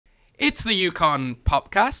It's the Yukon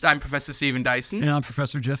Popcast. I'm Professor Stephen Dyson. And I'm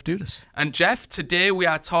Professor Jeff Dudas. And Jeff, today we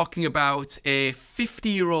are talking about a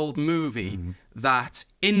 50-year-old movie that,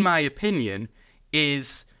 in my opinion,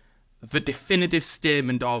 is the definitive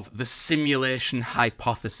statement of the simulation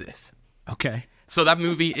hypothesis. Okay. So that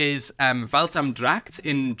movie is Welt am Dracht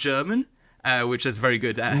in German, which is very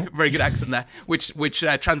good accent there, which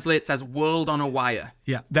translates as World on a Wire.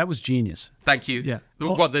 Yeah, that was genius. Thank you. Yeah.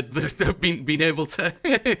 What, being able to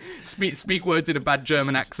speak words in a bad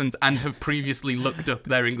German accent and have previously looked up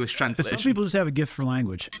their English translation. Some people just have a gift for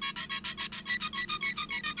language.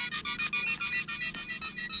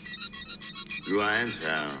 Nur eins,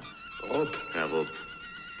 Herr Rupp. Herr Rupp.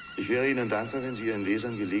 Ich wäre Ihnen dankbar, wenn Sie Ihren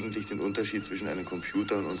Lesern gelegentlich den Unterschied zwischen einem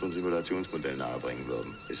Computer und unserem Simulationsmodell nahebringen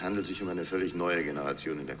würden. Es handelt sich um eine völlig neue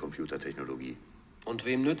Generation in der Computertechnologie. Und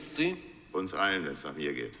wem nützt sie? Uns allen, wenn es nach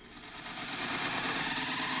mir geht.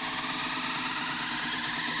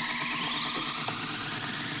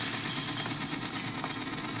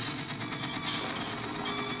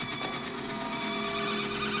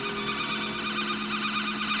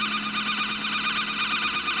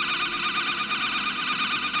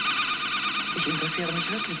 Ich interessiere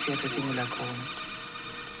mich wirklich sehr für Simulacron.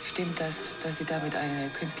 Stimmt das, dass Sie damit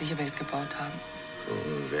eine künstliche Welt gebaut haben?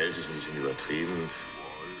 Welt ist ein bisschen übertrieben.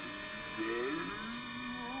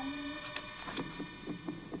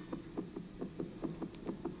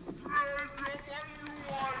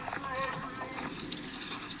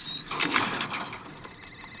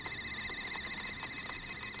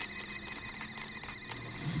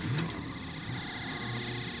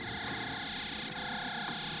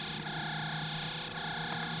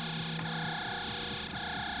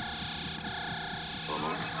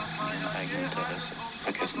 Interesse.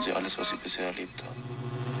 Vergessen Sie alles, was Sie bisher erlebt haben.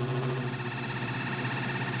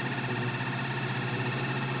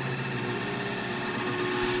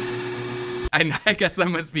 And I guess that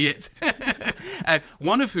must be it.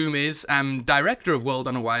 One of whom is director of World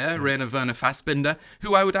on a Wire, Werner Fassbinder,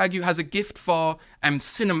 who I would argue has a gift for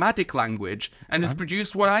cinematic language and has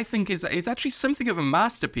produced what I think is actually something of a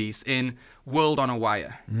masterpiece in World on a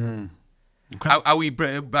Wire. Okay. Are we?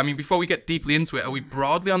 I mean, before we get deeply into it, are we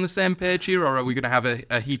broadly on the same page here, or are we going to have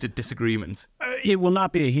a heated disagreement? It will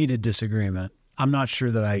not be a heated disagreement. I'm not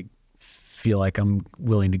sure that I feel like I'm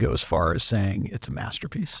willing to go as far as saying it's a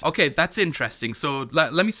masterpiece. Okay, that's interesting. So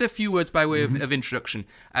let me say a few words by way of introduction.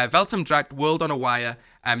 Welt am Dracht, World on a Wire,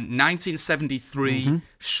 1973,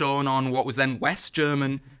 shown on what was then West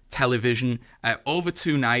German television over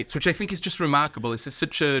 2 nights, which I think is just remarkable. This is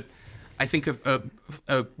such a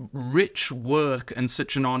rich work and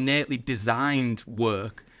such an ornately designed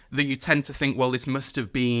work that you tend to think, well, this must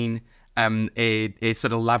have been a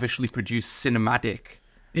sort of lavishly produced cinematic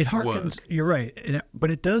work. You're right,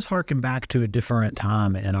 but it does harken back to a different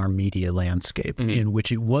time in our media landscape in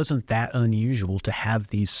which it wasn't that unusual to have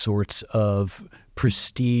these sorts of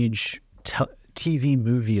prestige TV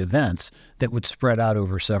movie events that would spread out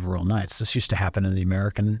over several nights. This used to happen in the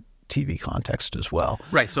American TV context as well.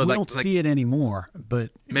 Right, so we don't see it anymore, but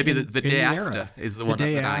maybe the day after is the one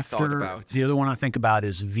that I thought about. The other one I think about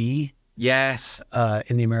is V. Yes.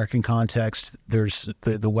 In the American context, there's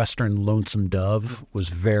the Western Lonesome Dove was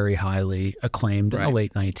very highly acclaimed in the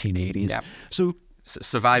late 1980s. Yep. So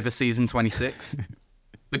Survivor season 26.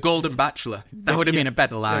 The Golden Bachelor. That would have been a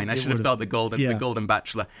better line. I should have thought the Golden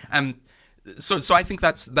Bachelor. So I think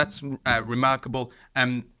that's remarkable.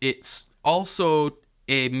 It's also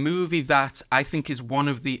a movie that I think is one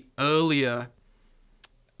of the earliest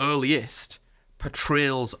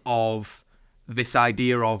portrayals of this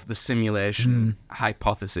idea of the simulation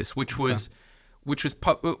hypothesis, which was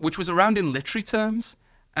around in literary terms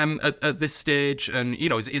at this stage, and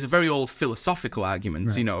is a very old philosophical argument,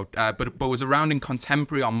 but was around in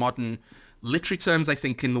contemporary or modern literary terms, I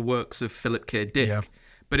think, in the works of Philip K. Dick. Yeah.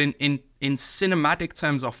 But in cinematic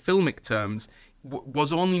terms or filmic terms,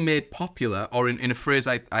 was only made popular, or in a phrase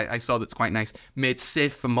I saw that's quite nice, made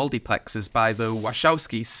safe for multiplexes by the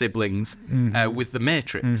Wachowski siblings with The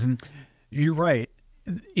Matrix. You're right.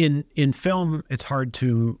 In film, it's hard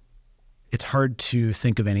to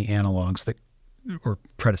think of any analogs or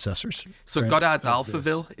predecessors. So right? Goddard's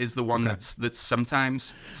Alphaville is the one that's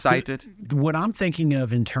sometimes cited. What I'm thinking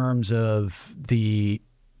of in terms of the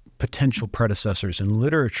potential predecessors in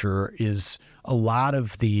literature is a lot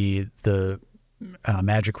of the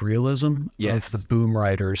magic realism of the boom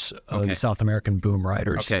writers, the South American boom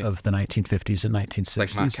writers of the 1950s and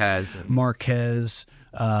 1960s. Like Marquez,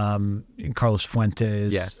 Carlos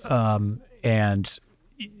Fuentes, and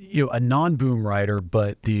a non-boom writer,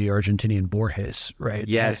 but the Argentinian Borges, right?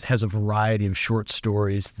 Yes. Has a variety of short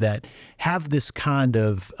stories that have this kind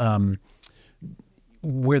of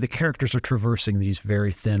where the characters are traversing these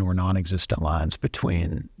very thin or non-existent lines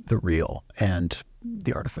between the real and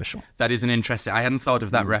the artificial. That is an interesting. I hadn't thought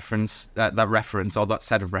of that reference, that reference or that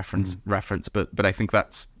set of reference, but I think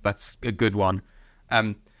that's a good one.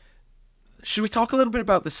 Should we talk a little bit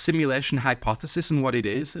about the simulation hypothesis and what it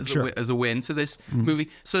is as a way into this movie?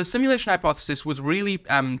 So the simulation hypothesis was really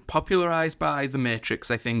popularized by The Matrix,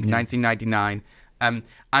 I think, 1999,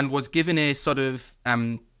 and was given a sort of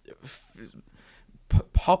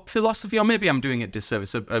pop philosophy, or maybe I'm doing it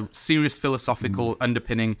disservice, a serious philosophical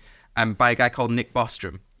underpinning by a guy called Nick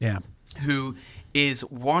Bostrom, who is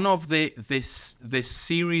one of this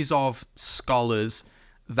series of scholars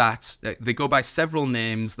that they go by several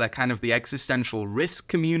names. They're kind of the existential risk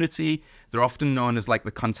community. They're often known as like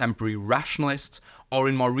the contemporary rationalists, or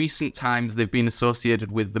in more recent times, they've been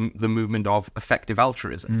associated with the movement of effective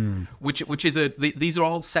altruism, which is these are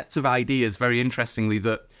all sets of ideas, very interestingly,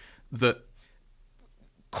 that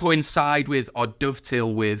coincide with or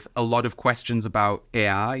dovetail with a lot of questions about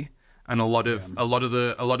AI. And a lot of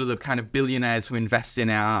the kind of billionaires who invest in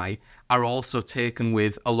AI are also taken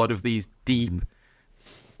with a lot of these deep,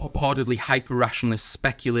 purportedly hyper-rationalist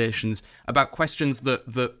speculations about questions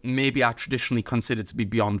that maybe are traditionally considered to be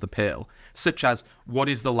beyond the pale, such as what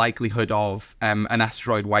is the likelihood of an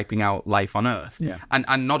asteroid wiping out life on Earth? Yeah.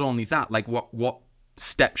 And not only that, like what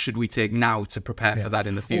steps should we take now to prepare for that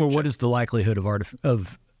in the future? Or what is the likelihood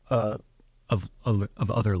of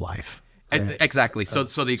other life? Exactly. So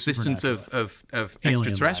the existence of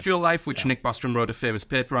extraterrestrial life, which Nick Bostrom wrote a famous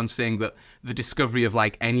paper on, saying that the discovery of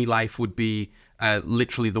like any life would be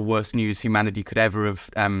literally the worst news humanity could ever have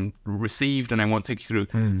received. And I won't take you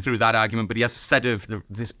through that argument, but he has a set of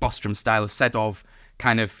this Bostrom style, a set of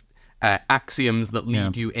kind of axioms that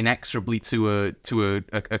lead you inexorably to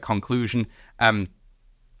a conclusion.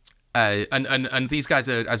 And these guys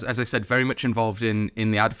are, as I said, very much involved in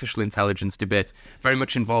the artificial intelligence debate, very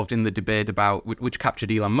much involved in the debate about which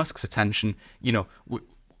captured Elon Musk's attention.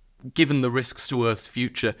 Given the risks to Earth's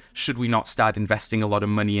future, should we not start investing a lot of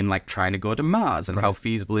money in like trying to go to Mars, and how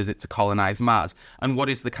feasible is it to colonize Mars, and what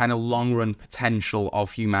is the kind of long run potential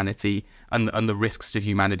of humanity and the risks to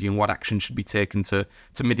humanity, and what action should be taken to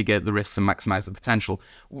mitigate the risks and maximize the potential?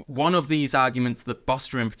 One of these arguments that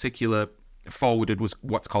Bostrom in particular forwarded was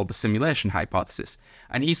what's called the simulation hypothesis,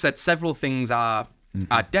 and he said several things are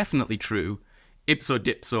definitely true. Ipso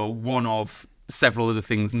dipso, one of several other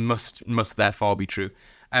things must therefore be true.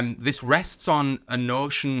 This rests on a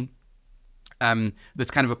notion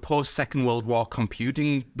that's kind of a post-Second World War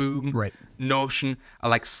computing boom notion,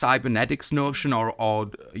 like cybernetics notion, or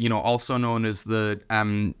also known as the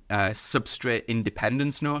substrate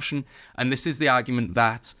independence notion. And this is the argument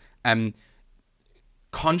that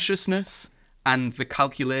consciousness and the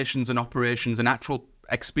calculations and operations and actual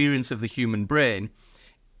experience of the human brain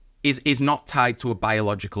is not tied to a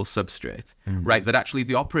biological substrate, right? That actually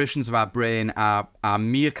the operations of our brain are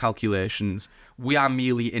mere calculations. We are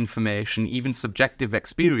merely information. Even subjective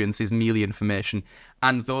experience is merely information.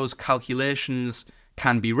 And those calculations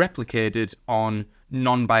can be replicated on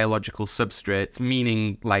non-biological substrates,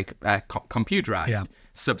 meaning like computerized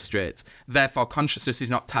substrates. Therefore, consciousness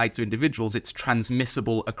is not tied to individuals. It's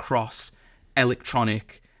transmissible across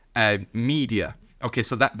electronic media. Okay,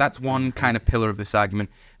 so that's one kind of pillar of this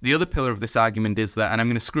argument. The other pillar of this argument is that, and I'm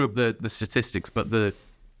going to screw up the statistics, but the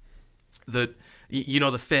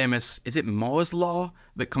famous, is it Moore's law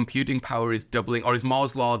that computing power is doubling, or is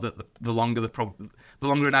Moore's law that the longer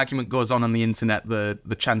an argument goes on the internet,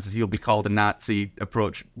 the chances you'll be called a Nazi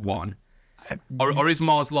approach one, or is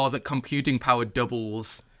Moore's law that computing power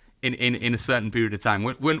doubles in a certain period of time?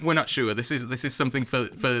 We're not sure. This is something for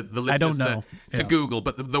the listeners to Google.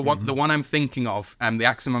 But the one I'm thinking of, the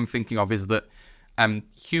axiom I'm thinking of, is that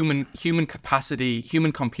human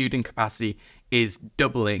computing capacity is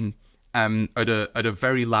doubling at a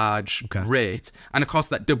very large rate, and of course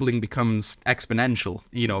that doubling becomes exponential.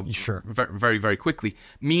 Very, very quickly.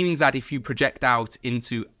 Meaning that if you project out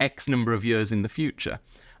into X number of years in the future.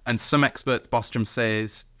 And some experts, Bostrom say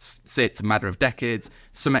it's a matter of decades.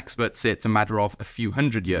 Some experts say it's a matter of a few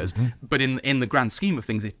hundred years. But in the grand scheme of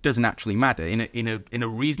things, it doesn't actually matter. In a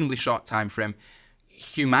reasonably short time frame,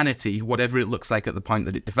 humanity, whatever it looks like at the point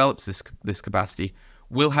that it develops this capacity,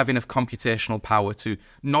 will have enough computational power to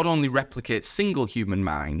not only replicate single human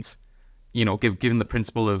minds, given the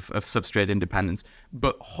principle of substrate independence,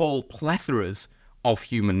 but whole plethoras of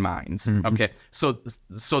human minds. Okay, so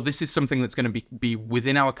this is something that's going to be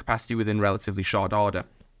within our capacity within relatively short order.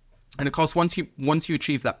 And of course, once you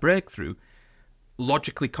achieve that breakthrough,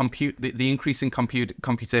 logically the increase in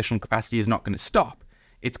computational capacity is not going to stop.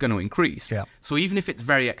 It's going to increase. Yeah. So even if it's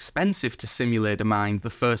very expensive to simulate a mind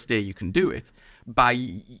the first day you can do it, by,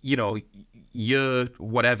 year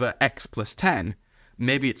whatever X plus 10,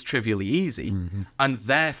 maybe it's trivially easy. Mm-hmm. And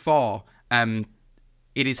therefore, it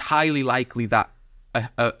is highly likely that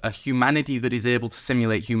a humanity that is able to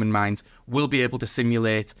simulate human minds will be able to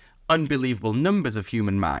simulate unbelievable numbers of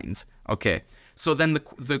human minds. Okay. So then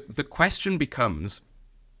the question becomes,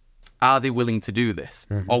 are they willing to do this?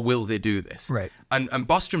 Mm-hmm. Or will they do this? Right. And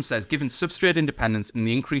Bostrom says, given substrate independence and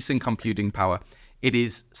the increase in computing power, it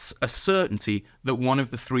is a certainty that one of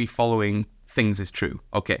the three following things is true.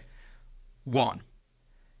 Okay. 1,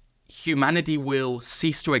 humanity will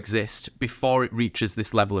cease to exist before it reaches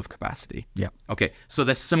this level of capacity. Yeah. Okay. So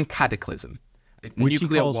there's some cataclysm. Which he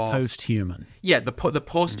calls post-human. Yeah, the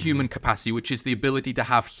post-human capacity, which is the ability to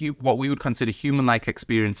have what we would consider human-like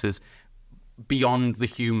experiences beyond the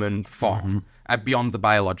human form, beyond the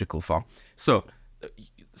biological form. So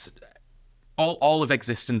all of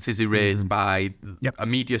existence is erased by a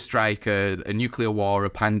meteor strike, a nuclear war, a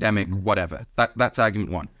pandemic, whatever. That's argument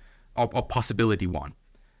 1, or possibility 1.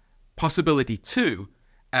 Possibility 2,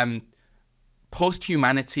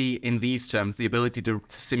 post-humanity in these terms, the ability to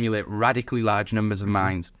simulate radically large numbers of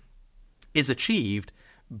minds, is achieved,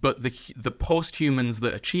 but the post-humans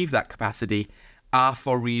that achieve that capacity are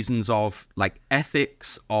for reasons of like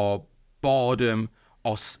ethics or boredom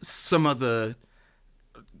or some other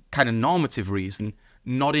kind of normative reason,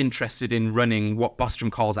 not interested in running what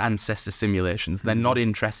Bostrom calls ancestor simulations. They're not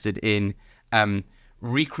interested in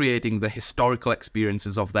recreating the historical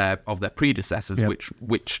experiences of their predecessors,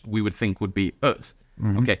 which we would think would be us.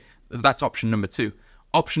 Okay, that's option number 2.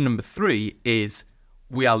 Option number 3 is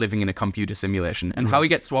we are living in a computer simulation. And how he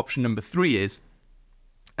gets to option number 3 is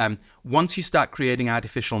once you start creating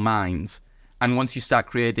artificial minds, and once you start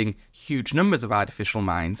creating huge numbers of artificial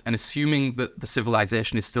minds, and assuming that the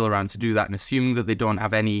civilization is still around to do that, and assuming that they don't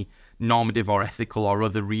have any normative or ethical or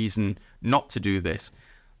other reason not to do this,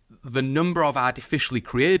 the number of artificially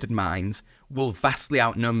created minds will vastly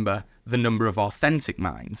outnumber the number of authentic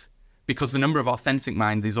minds, because the number of authentic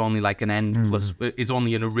minds is only like an n plus, is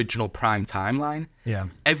only an original prime timeline. Yeah.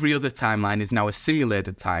 Every other timeline is now a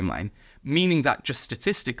simulated timeline, meaning that just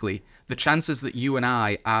statistically, the chances that you and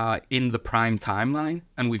I are in the prime timeline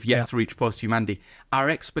and we've yet to reach post-humanity are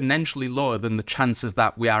exponentially lower than the chances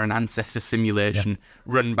that we are an ancestor simulation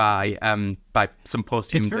run by some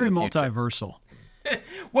post-humans. It's very multiversal.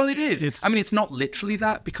 Well, it is. I mean, it's not literally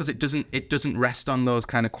that, because it doesn't rest on those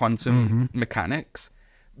kind of quantum mechanics,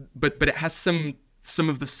 but it has some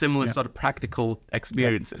of the similar sort of practical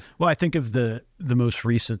experiences. Well, I think of the most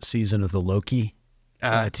recent season of the Loki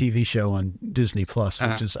TV show on Disney Plus,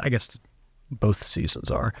 which is, I guess, both seasons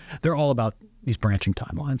are. They're all about these branching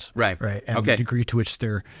timelines, right? And the degree to which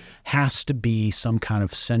there has to be some kind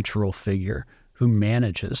of central figure who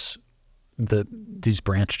manages these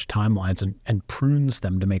branched timelines and prunes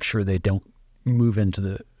them to make sure they don't move into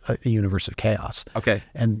the universe of chaos. Okay.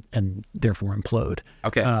 And therefore implode.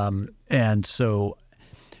 Okay. And so,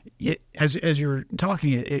 as you're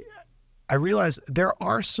talking, I realize there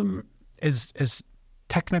are some as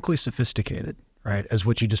technically sophisticated, right, as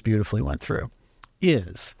what you just beautifully went through,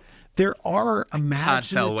 there are imaginative... I can't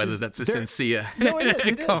tell whether that's a sincere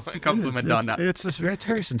compliment or not. It's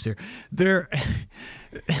very sincere. There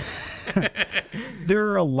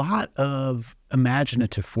are a lot of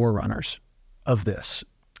imaginative forerunners of this.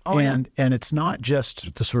 And it's not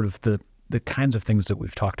just the sort of the kinds of things that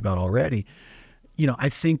we've talked about already. I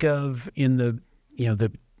think of in the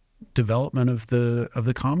development of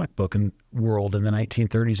the comic book and world in the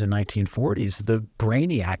 1930s and 1940s, the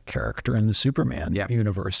Brainiac character in the Superman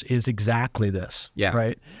universe is exactly this,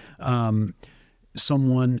 right?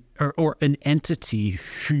 Someone or an entity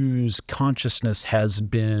whose consciousness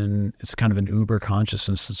it's kind of an uber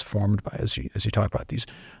consciousness that's formed by, as you talk about, these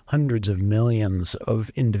hundreds of millions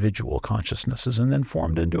of individual consciousnesses, and then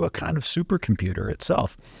formed into a kind of supercomputer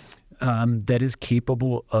itself that is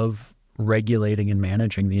capable of regulating and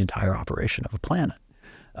managing the entire operation of a planet.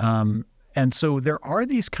 And so there are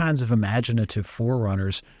these kinds of imaginative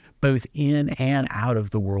forerunners both in and out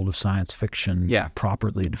of the world of science fiction,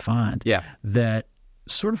 properly defined, that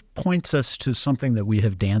sort of points us to something that we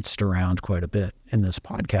have danced around quite a bit in this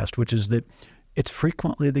podcast, which is that it's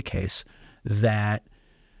frequently the case that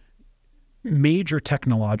major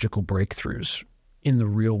technological breakthroughs in the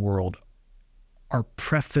real world are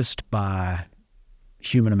prefaced by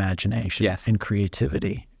human imagination and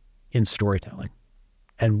creativity in storytelling.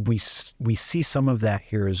 And we see some of that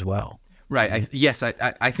here as well. Right.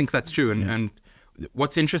 I think that's true. And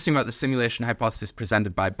what's interesting about the simulation hypothesis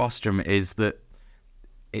presented by Bostrom is that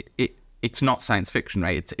it's not science fiction,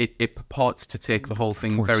 right? It purports to take the whole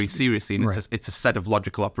thing very seriously, and it's a set of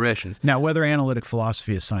logical operations. Now, whether analytic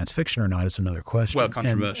philosophy is science fiction or not is another question. Well,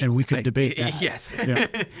 controversial. And we could debate that. Yes.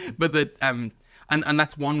 But that and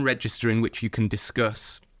that's one register in which you can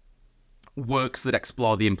discuss works that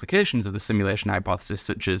explore the implications of the simulation hypothesis,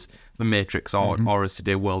 such as The Matrix or as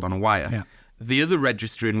today, World on a Wire. Yeah. The other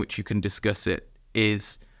register in which you can discuss it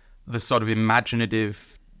is the sort of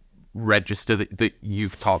imaginative register that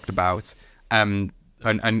you've talked about, and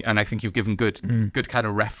I think you've given good kind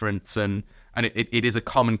of reference, and it is a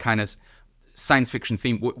common kind of science fiction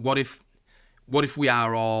theme. What if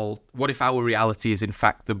our reality is in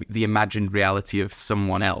fact the imagined reality of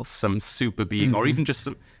someone else, some super being, or even just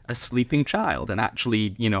a sleeping child? And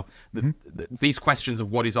actually, these questions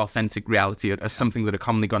of what is authentic reality are something that are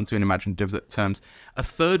commonly gone to in imaginative terms. A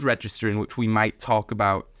third register in which we might talk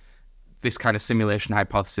about this kind of simulation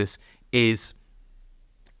hypothesis is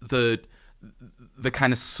the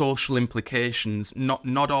kind of social implications,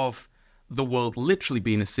 not of the world literally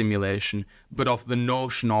being a simulation, but of the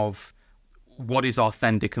notion of what is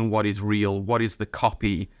authentic and what is real, what is the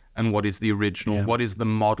copy and what is the original, what is the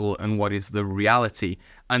model and what is the reality.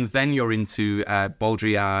 And then you're into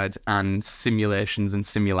Baudrillard and simulations and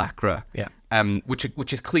simulacra,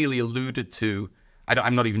 which is clearly alluded to.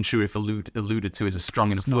 I'm not even sure if alluded to is a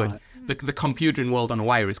strong enough word. The computer in World on a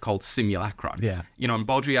Wire is called simulacron. Yeah. And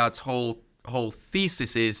Baudrillard's whole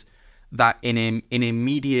thesis is that in a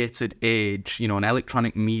mediated age, an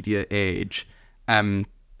electronic media age,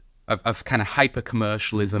 of kind of hyper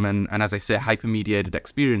commercialism and as I say, hyper mediated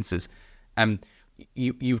experiences,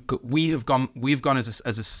 we have gone as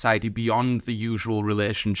a society beyond the usual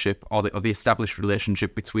relationship or the established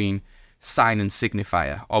relationship between sign and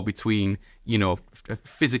signifier, or between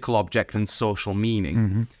physical object and social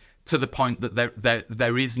meaning, to the point that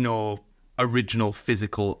there is no original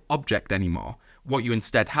physical object anymore. What you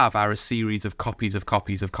instead have are a series of copies of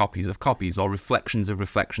copies of copies of copies, or reflections of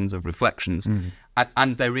reflections of reflections,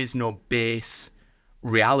 and there is no base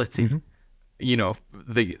reality,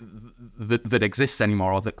 that exists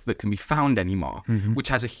anymore, or that can be found anymore, which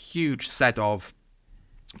has a huge set of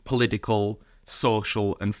political,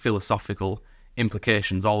 social, and philosophical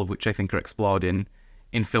implications, all of which I think are explored in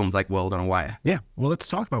films like World on a Wire. Yeah, well, let's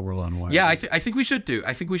talk about World on a Wire. Yeah, I think we should do.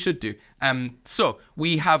 So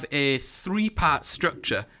we have a 3-part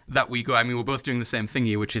structure that we go. I mean, we're both doing the same thing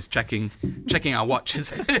here, which is checking our watches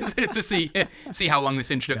to see how long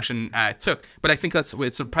this introduction took. But I think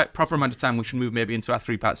it's a proper amount of time. We should move maybe into our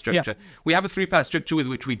 3-part structure. Yeah. We have a 3-part structure with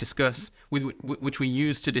which we discuss, which we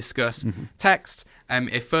use to discuss text.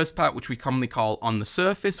 A first part, which we commonly call On the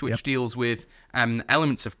Surface, which deals with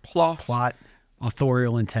elements of plot,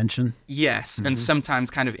 authorial intention. Yes, and sometimes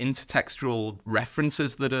kind of intertextual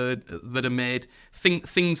references that are made,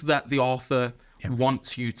 things that the author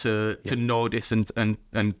wants you to notice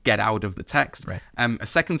and get out of the text. Right. A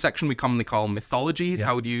second section we commonly call mythologies. Yep.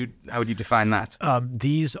 How would you define that?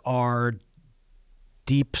 These are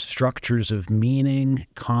deep structures of meaning,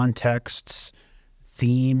 contexts,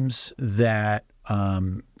 themes that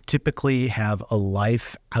typically have a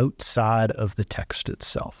life outside of the text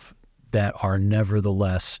itself, that are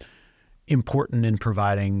nevertheless important in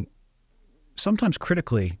providing sometimes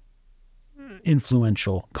critically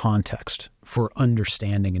influential context for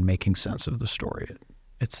understanding and making sense of the story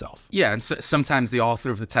itself. Yeah, and sometimes the author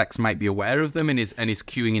of the text might be aware of them and is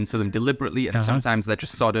cueing into them deliberately, and sometimes they're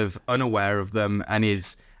just sort of unaware of them and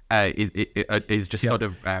is just sort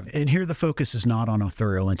of... and here the focus is not on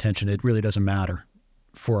authorial intention. It really doesn't matter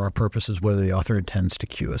for our purposes whether the author intends to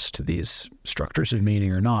cue us to these structures of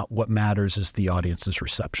meaning or not. What matters is the audience's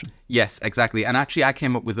reception. Yes, exactly. And actually, I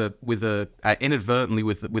came up with inadvertently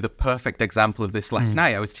with a perfect example of this last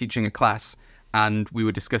night. I was teaching a class, and we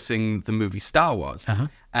were discussing the movie Star Wars,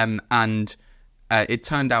 and it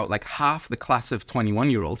turned out like half the class of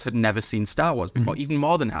 21-year-olds had never seen Star Wars before, even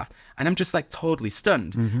more than half. And I'm just like totally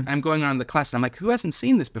stunned. And I'm going around the class, and I'm like, who hasn't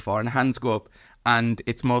seen this before? And hands go up. And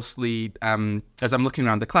it's mostly, as I'm looking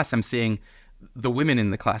around the class, I'm seeing the women in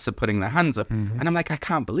the class are putting their hands up. And I'm like, I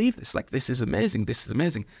can't believe this. Like, this is amazing. This is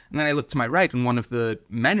amazing. And then I look to my right, and one of the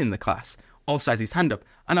men in the class also has his hand up.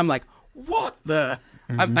 And I'm like, what the...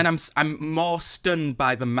 And I'm more stunned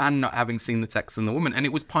by the man not having seen the text than the woman. And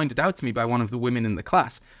it was pointed out to me by one of the women in the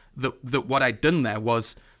class that what I'd done there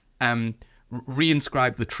was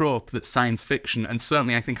reinscribe the trope that science fiction, and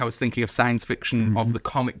certainly I think I was thinking of science fiction of the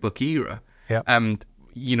comic book era.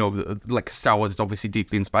 Like Star Wars is obviously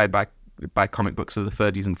deeply inspired by comic books of the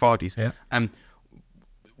 30s and 40s.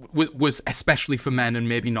 was especially for men and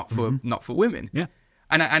maybe not for women. Yeah.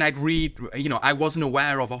 And I'd read, I wasn't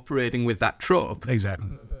aware of operating with that trope. Exactly.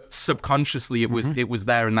 Subconsciously, it was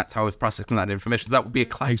there, and that's how I was processing that information. So that would be a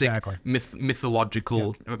classic mythology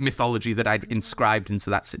that I'd inscribed into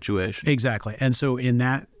that situation. Exactly. And so in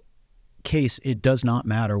that case, it does not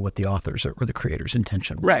matter what the author's or the creator's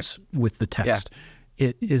intention was with the text.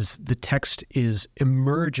 Yeah. The text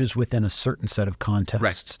emerges within a certain set of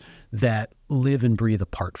contexts that live and breathe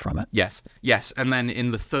apart from it. Yes. And then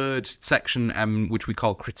in the third section, which we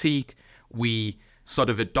call critique, we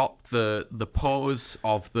sort of adopt the pose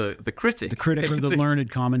of the critic. The critic or the learned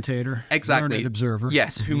commentator. Exactly. Learned observer.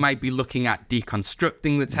 Yes, who might be looking at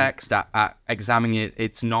deconstructing the text, at examining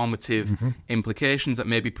its normative implications, at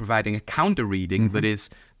maybe providing a counter reading that is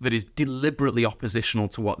deliberately oppositional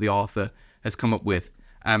to what the author has come up with,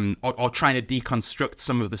 or trying to deconstruct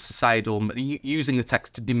some of the societal, using the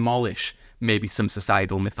text to demolish maybe some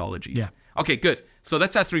societal mythologies. Yeah. Okay, good. So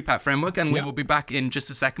that's our 3-part framework, and we will be back in just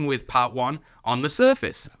a second with part 1 on the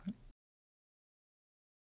surface.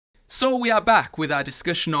 So we are back with our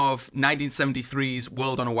discussion of 1973's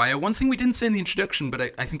World on a Wire. One thing we didn't say in the introduction, but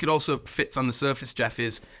I think it also fits on the surface, Jeff,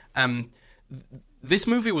 is this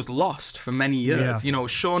movie was lost for many years. Yeah.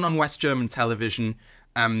 Shown on West German television,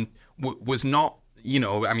 was not,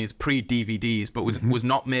 it's pre-DVDs, but was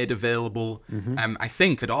not made available, I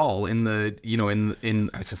think, at all in the, in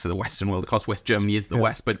I was going to say the Western world. Of course, West Germany is the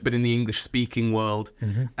West, but in the English-speaking world.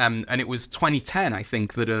 And it was 2010, I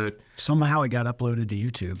think, that somehow it got uploaded to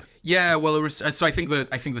YouTube. Yeah, well, so I think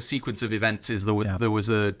the sequence of events is there was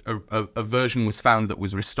a version was found that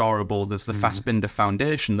was restorable. There's the Fassbinder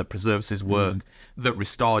Foundation that preserves his work that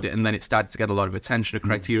restored it, and then it started to get a lot of attention. A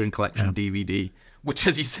Criterion Collection DVD, which,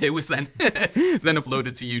 as you say, was then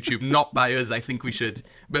uploaded to YouTube, not by us. I think we should,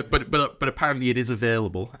 but apparently it is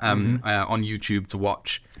available on YouTube to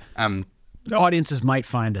watch. The audiences might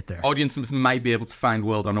find it there. Audiences might be able to find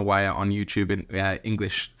World on a Wire on YouTube in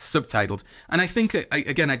English subtitled. And I think,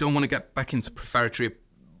 again, I don't want to get back into prefatory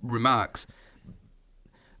remarks,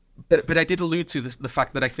 but I did allude to the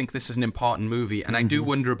fact that I think this is an important movie, and I do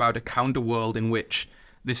wonder about a counter world in which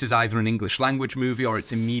this is either an English language movie or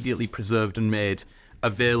it's immediately preserved and made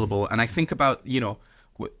available. And I think about,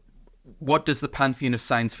 what does the pantheon of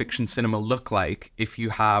science fiction cinema look like if you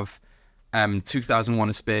have 2001: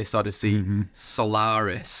 A Space Odyssey,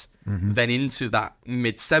 Solaris, then into that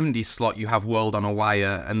mid-70s slot you have World on a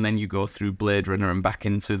Wire, and then you go through Blade Runner and back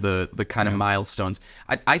into the kind of milestones.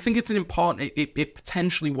 I think it's an important, it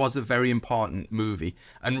potentially was a very important movie.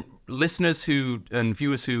 And listeners and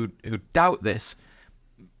viewers who doubt this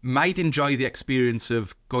might enjoy the experience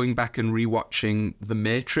of going back and rewatching The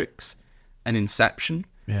Matrix and Inception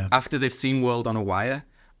after they've seen World on a Wire,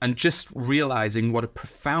 and just realizing what a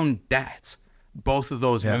profound debt both of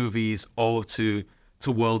those movies owe to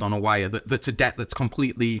World on a Wire. That's a debt that's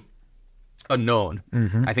completely unknown,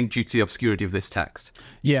 I think, due to the obscurity of this text.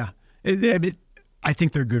 Yeah. I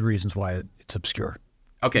think there are good reasons why it's obscure.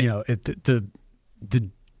 Okay.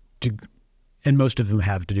 And most of them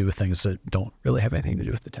have to do with things that don't really have anything to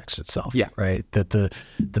do with the text itself. Yeah. Right. That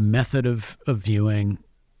the method of viewing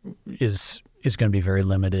is going to be very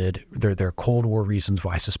limited. There are Cold War reasons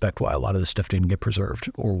why I suspect why a lot of this stuff didn't get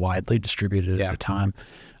preserved or widely distributed at the time.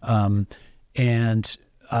 And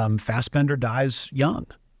Fassbinder dies young.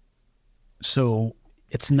 So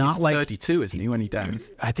it's not he's like 32, isn't he, when he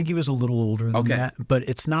dies? I think he was a little older than that, but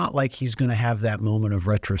it's not like he's going to have that moment of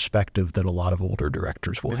retrospective that a lot of older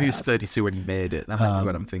directors will have. He was 32 when he made it. That might be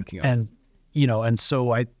what I'm thinking of. And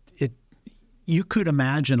so you could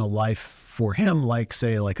imagine a life for him, like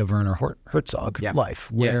a Werner Herzog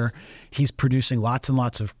life, where he's producing lots and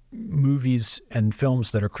lots of movies and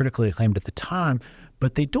films that are critically acclaimed at the time,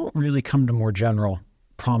 but they don't really come to more general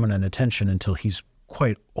prominent attention until he's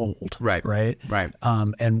quite old, right?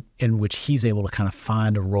 And in which he's able to kind of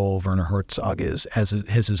find a role. Werner Herzog is as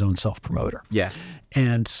his own self-promoter. Yes.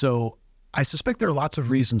 And so I suspect there are lots of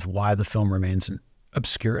reasons why the film remains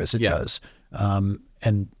obscure as it does,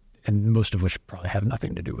 and most of which probably have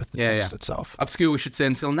nothing to do with the text itself. Obscure, we should say,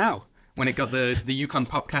 until now, when it got the Yukon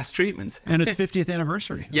Popcast treatment. And its 50th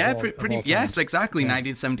anniversary. Yes, exactly,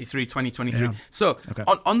 1973, 2023. Yeah. So,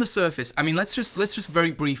 on the surface, I mean, let's just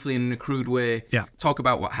very briefly, in a crude way, talk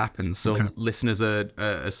about what happens, so listeners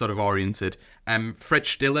are sort of oriented. Fred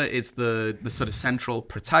Stiller is the sort of central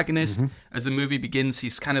protagonist. As the movie begins,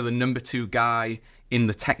 he's kind of the number 2 guy in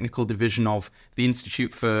the technical division of the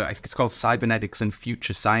Institute for, I think it's called Cybernetics and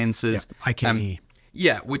Future Sciences. IKE.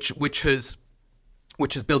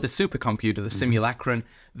 Which has built a supercomputer, the simulacra,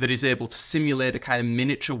 that is able to simulate a kind of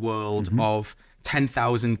miniature world of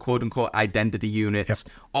 10,000 quote-unquote identity units,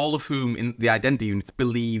 all of whom in the identity units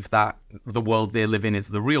believe that the world they live in is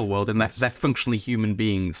the real world, and they're functionally human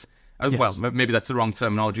beings. Well, maybe that's the wrong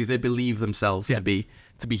terminology. They believe themselves to be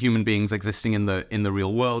human beings existing in the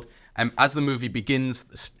real world. As the movie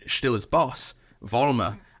begins, Stiller's boss,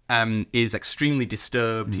 Vollmer, is extremely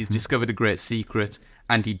disturbed. He's discovered a great secret,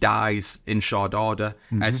 and he dies in short order.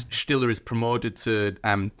 As Stiller is promoted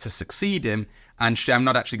to succeed him, and I'm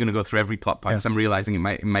not actually going to go through every plot point because I'm realizing it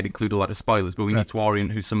might include a lot of spoilers, but we need to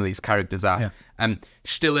orient who some of these characters are.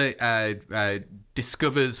 Stiller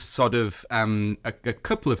discovers sort of a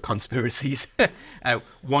couple of conspiracies,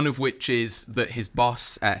 one of which is that his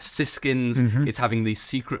boss, Siskins, is having these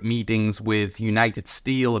secret meetings with United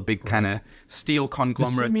Steel, a big kind of steel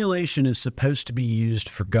conglomerate. The simulation is supposed to be used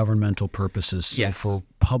for governmental purposes, so for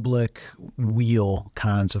public weal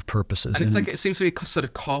kinds of purposes. And it's like, it seems to be a sort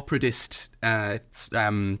of corporatist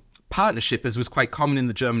partnership, as was quite common in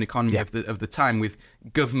the German economy of the time, with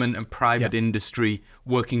government and private industry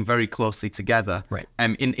working very closely together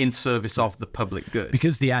in service of the public good.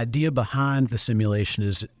 Because the idea behind the simulation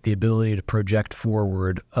is the ability to project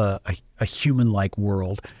forward a human-like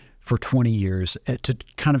world for 20 years to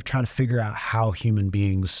kind of try to figure out how human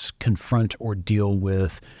beings confront or deal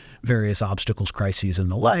with various obstacles, crises,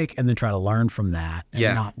 and the like, and then try to learn from that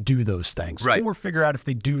and not do those things. Or figure out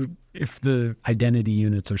if the identity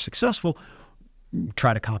units are successful,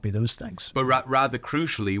 try to copy those things. But rather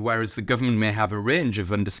crucially, whereas the government may have a range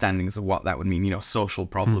of understandings of what that would mean, social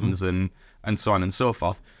problems and so on and so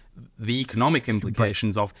forth, the economic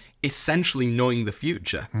implications of essentially knowing the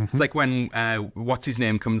future. It's like when what's his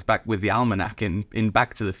name comes back with the almanac in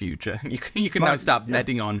Back to the Future. You can now start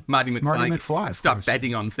betting on Marty McFly. Start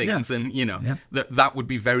betting on things, and that would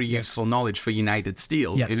be very useful knowledge for United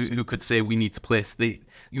Steel, who could say we need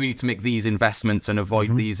to make these investments and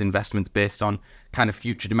avoid these investments based on kind of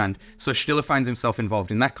future demand. So Stiller finds himself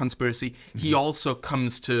involved in that conspiracy. He also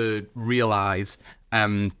comes to realize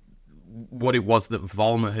what it was that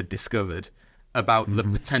Vollmer had discovered about the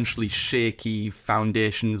potentially shaky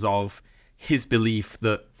foundations of his belief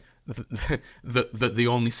that the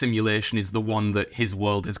only simulation is the one that his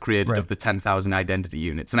world has created of the 10,000 identity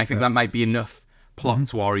units. And I think that might be enough plot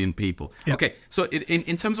to orient people. Okay, so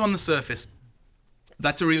in terms of on the surface,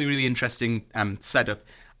 that's a really, really interesting setup.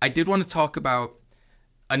 I did want to talk about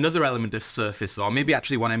another element of surface, or maybe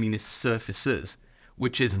actually what I mean is surfaces,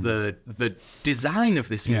 which is the design of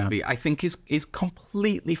this movie. I think is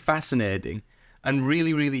completely fascinating and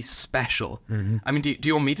really, really special. I mean, do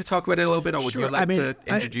you want me to talk about it a little bit, or would you like to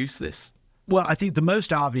introduce this? Well, I think the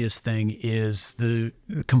most obvious thing is the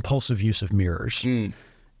compulsive use of mirrors.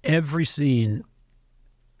 Every scene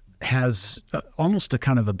has almost a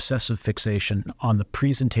kind of obsessive fixation on the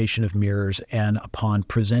presentation of mirrors and upon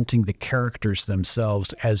presenting the characters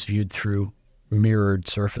themselves as viewed through mirrored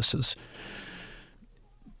surfaces.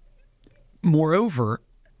 Moreover,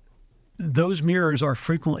 those mirrors are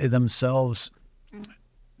frequently themselves,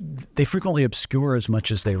 they frequently obscure as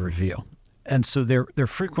much as they reveal. And so they're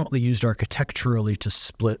frequently used architecturally to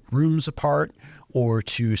split rooms apart or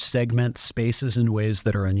to segment spaces in ways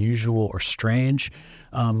that are unusual or strange,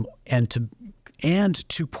 and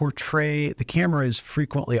to portray, the camera is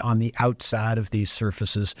frequently on the outside of these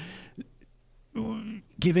surfaces,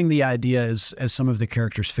 giving the idea, as some of the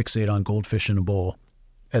characters fixate on goldfish in a bowl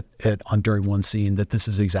during one scene, that this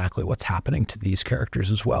is exactly what's happening to these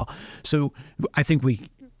characters as well. So I think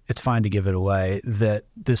it's fine to give it away that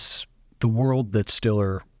the world that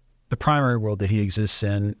Stiller, the primary world that he exists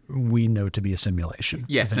in, we know to be a simulation.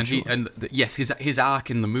 Yes, his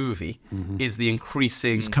arc in the movie is the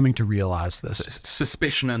increasing, he's coming to realize this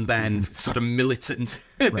suspicion and then sort of militant,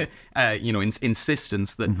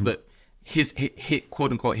 insistence that his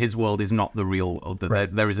quote unquote his world is not the real world.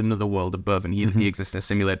 That there is another world above, and he exists in a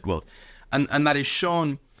simulated world, and that is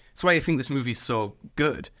shown. That's why I think this movie is so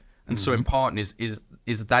good and so important.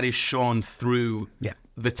 Is that is shown through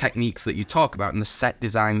the techniques that you talk about and the set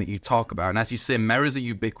design that you talk about. And as you say, mirrors are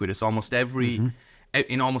ubiquitous. In almost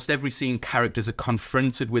every scene, characters are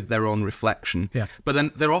confronted with their own reflection. But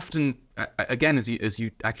then they're often, again, as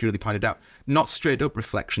you accurately pointed out, not straight up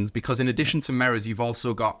reflections, because in addition to mirrors, you've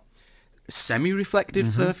also got semi-reflective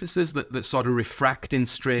surfaces that sort of refract in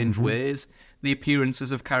strange ways the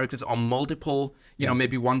appearances of characters on multiple,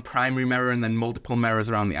 maybe one primary mirror and then multiple mirrors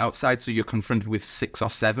around the outside, so you're confronted with 6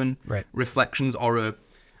 or 7 reflections, or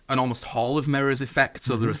an almost hall of mirrors effect,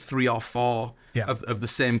 so there are 3 or 4 of the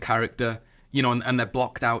same character, and they're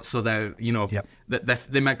blocked out, so they're,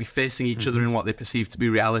 they might be facing each other in what they perceive to be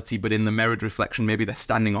reality, but in the mirrored reflection, maybe they're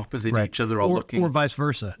standing opposite each other or looking. Or vice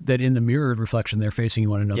versa, that in the mirrored reflection, they're facing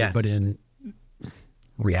one another, but in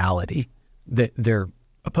reality, that they're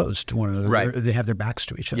opposed to one another. Right. They have their backs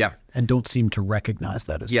to each other. Yeah. And don't seem to recognize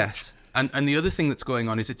that as yes. And the other thing that's going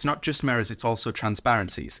on is it's not just mirrors, it's also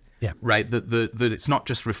transparencies. Yeah. Right? That it's not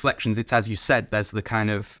just reflections. It's, as you said, there's the kind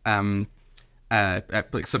of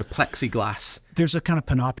like sort of plexiglass. There's a kind of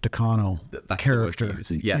panopticon character,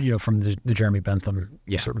 yes. From the Jeremy Bentham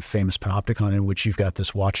Yeah. sort of famous panopticon, in which you've got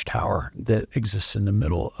this watchtower that exists in the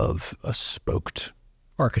middle of a spoked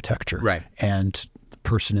architecture. Right. And the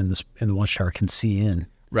person in the watchtower can see in.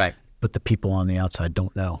 Right. But the people on the outside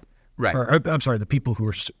don't know. Right. Or, I'm sorry, the people who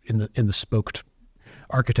are in the spoked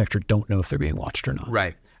architecture don't know if they're being watched or not.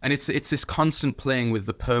 Right. And it's this constant playing with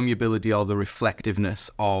the permeability or the reflectiveness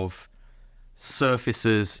of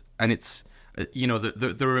surfaces, and it's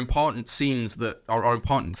there are important scenes that are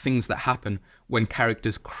important things that happen when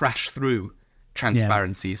characters crash through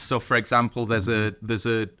transparencies. So, for example, there's a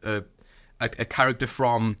character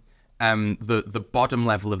from the bottom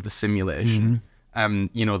level of the simulation.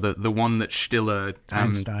 The one that Stiller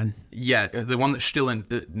Einstein. Yeah, the one that Stiller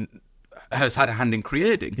has had a hand in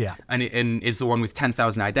creating. Yeah. And is the one with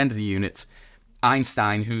 10,000 identity units.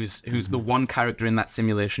 Einstein, who's the one character in that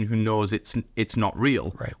simulation who knows it's not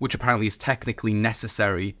real, right. which apparently is technically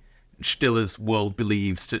necessary. Stiller's world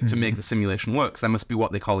believes to make the simulation work. So there must be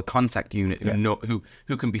what they call a contact unit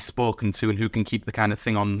who can be spoken to and who can keep the kind of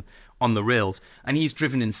thing on the rails. And he's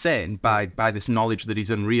driven insane by this knowledge that he's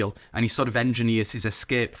unreal, and he sort of engineers his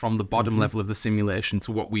escape from the bottom level of the simulation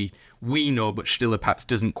to what we know, but Stiller perhaps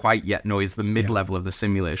doesn't quite yet know, is the mid-level of the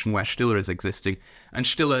simulation where Stiller is existing. And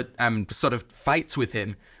Stiller sort of fights with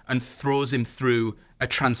him and throws him through a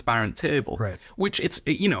transparent table, right. which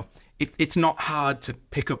it's not hard to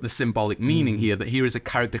pick up the symbolic meaning here, that here is a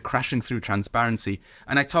character crashing through transparency.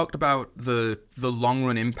 And I talked about the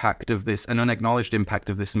long-run impact of this, an unacknowledged impact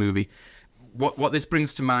of this movie. What this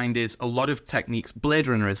brings to mind is a lot of techniques. Blade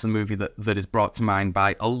Runner is the movie that is brought to mind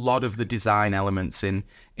by a lot of the design elements in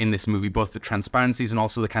this movie, both the transparencies and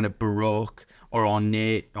also the kind of Baroque or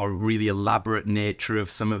ornate or really elaborate nature of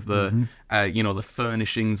some of the, the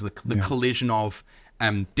furnishings, the collision of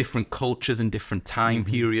different cultures and different time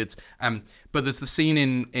periods. But there's the scene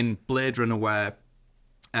in Blade Runner where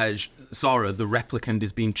Zora, the replicant,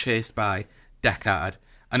 is being chased by Deckard.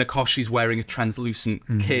 And of course, she's wearing a translucent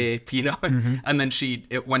cape, And then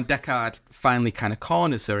when Deckard finally kind of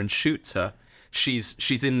corners her and shoots her,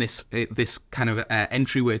 she's in this kind of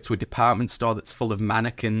entryway to a department store that's full of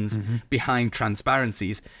mannequins behind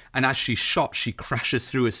transparencies. And as she's shot, she crashes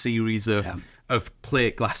through a series of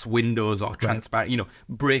plate glass windows or transparent,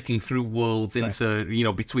 breaking through worlds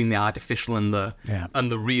into, between the artificial and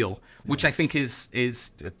the real, which I think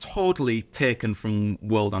is totally taken from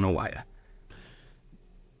World on a Wire.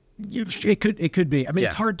 It could be. I mean,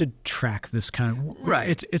 it's hard to track this kind of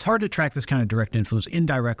It's hard to track this kind of direct influence.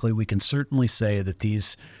 Indirectly, we can certainly say that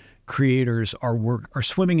these creators are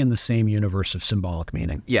swimming in the same universe of symbolic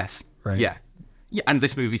meaning. Yes. Right. Yeah. Yeah, and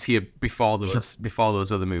this movie's here before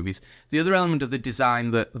those other movies. The other element of the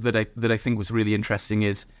design that I think was really interesting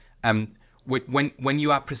is when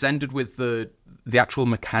you are presented with the actual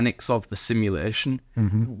mechanics of the simulation,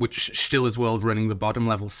 which Stiller's world running the bottom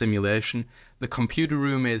level simulation, the computer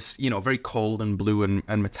room is very cold and blue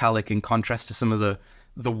and metallic, in contrast to some of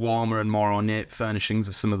the warmer and more ornate furnishings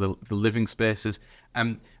of some of the living spaces.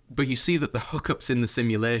 But you see that the hookups in the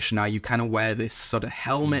simulation are you kind of wear this sort of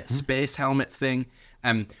helmet, space helmet thing,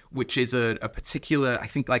 which is a particular, I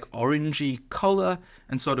think, like orangey color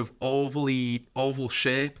and sort of oval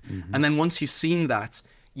shape. And then once you've seen that,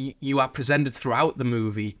 you are presented throughout the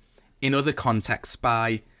movie in other contexts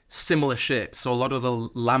by similar shapes. So a lot of the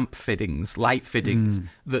light fittings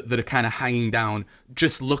that are kind of hanging down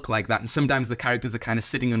just look like that. And sometimes the characters are kind of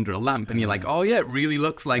sitting under a lamp and you're like, oh yeah, it really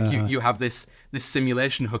looks like you have this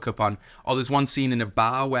simulation hookup on. Or there's one scene in a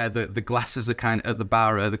bar where the glasses are kind of, at the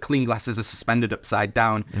bar, the clean glasses are suspended upside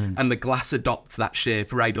down and the glass adopts that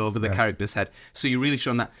shape right over the character's head. So you're really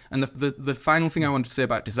showing that. And the final thing I wanted to say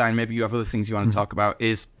about design, maybe you have other things you want to talk about,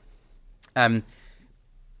 is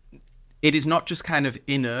it is not just kind of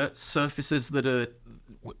inert surfaces that are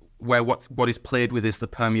where what is played with is the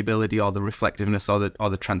permeability or the reflectiveness or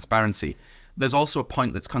the transparency. There's also a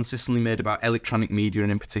point that's consistently made about electronic media,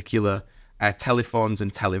 and in particular telephones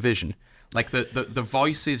and television. Like the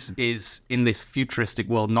voice is in this futuristic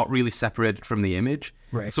world not really separated from the image.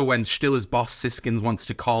 Right. So when Stiller's boss Siskins wants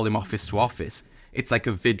to call him office to office, it's like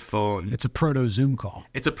a vid phone. It's a proto Zoom call.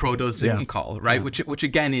 It's a proto Zoom call, right? Yeah. Which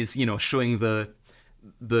again is showing the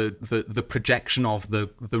the projection of the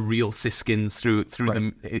real Siskins through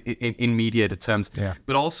them in mediated terms. Yeah.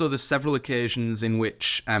 But also there's several occasions in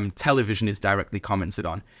which television is directly commented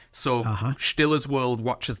on. So Stiller's world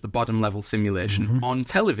watches the bottom level simulation on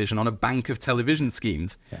television, on a bank of television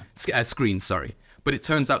screens. Sorry. But it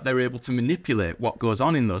turns out they're able to manipulate what goes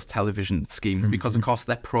on in those television schemes because, of course,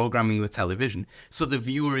 they're programming the television. So the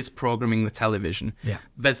viewer is programming the television. Yeah.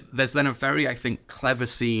 There's then a very, I think, clever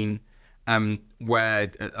scene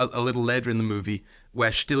where a little later in the movie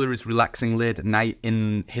where Stiller is relaxing late at night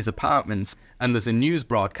in his apartment and there's a news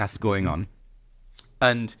broadcast going on.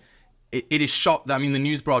 And it is shot. I mean, the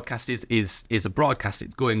news broadcast is a broadcast.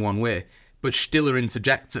 It's going one way. But Stiller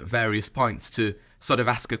interjects at various points to sort of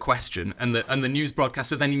ask a question, and the news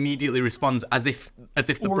broadcaster then immediately responds as if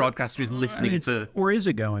the broadcaster is listening to. Or is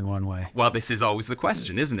it going one way? Well, this is always the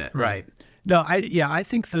question, isn't it? Right. No, I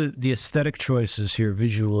think the aesthetic choices here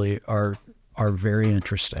visually are very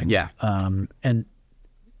interesting. Yeah. And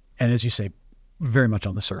as you say, very much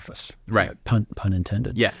on the surface. Right. Pun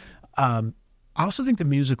intended. Yes. I also think the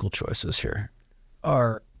musical choices here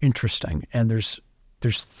are interesting, and there's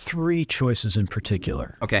three choices in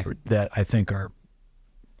particular that I think are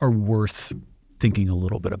worth thinking a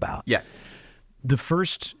little bit about. Yeah. The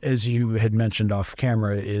first, as you had mentioned off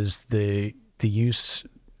camera, is the use.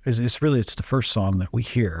 It's the first song that we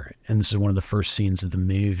hear, and this is one of the first scenes of the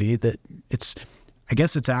movie. I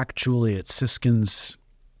guess it's actually at Siskin's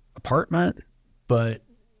apartment, but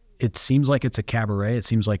it seems like it's a cabaret. It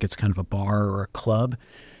seems like it's kind of a bar or a club.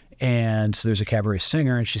 And so there's a cabaret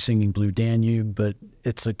singer, and she's singing Blue Danube, but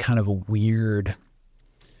it's a kind of a weird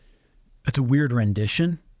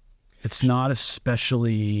rendition. It's not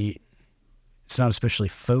especially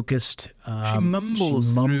focused. She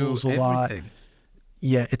mumbles a lot. Everything.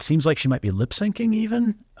 Yeah, it seems like she might be lip syncing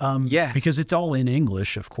even. Yes, because it's all in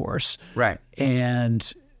English, of course. Right.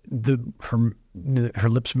 And her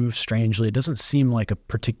lips move strangely. It doesn't seem like a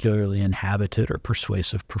particularly inhabited or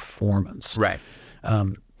persuasive performance. Right.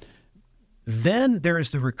 Then there is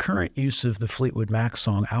the recurrent use of the Fleetwood Mac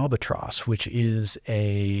song "Albatross," which is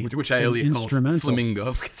which I earlier called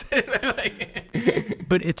flamingo.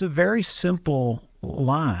 But it's a very simple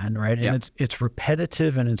line, right? And it's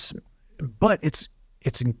repetitive, and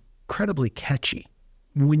it's incredibly catchy.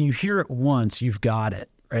 When you hear it once, you've got it,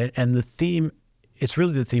 right? And the theme, it's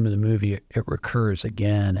really the theme of the movie. It recurs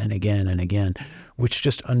again and again and again, which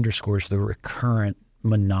just underscores the recurrent,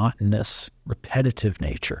 monotonous, repetitive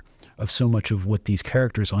nature of so much of what these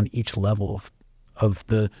characters on each level of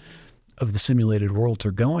the simulated worlds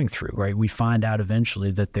are going through, right? We find out eventually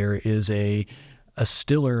that there is a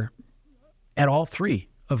Stiller at all three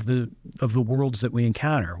of the worlds that we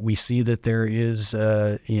encounter. We see that there is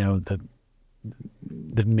the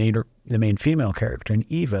main female character in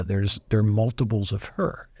Eva. There are multiples of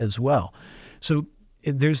her as well. So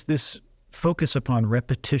there's this focus upon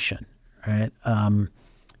repetition, right? And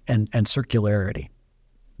circularity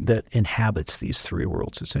that inhabits these three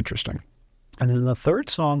worlds. It's interesting. And then the third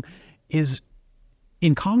song is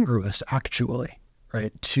incongruous, actually,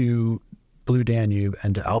 right, to Blue Danube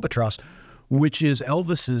and to Albatross, which is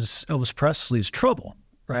Elvis Presley's Trouble,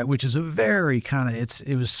 right, which is a very kind of,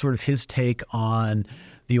 it was sort of his take on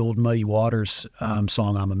the old Muddy Waters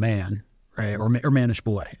song I'm a Man, right, or Mannish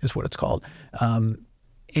Boy is what it's called.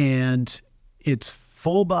 And it's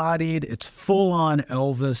full-bodied, it's full-on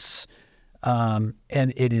Elvis, and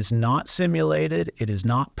it is not simulated. It is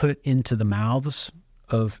not put into the mouths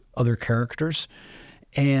of other characters.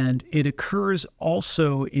 And it occurs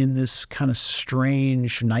also in this kind of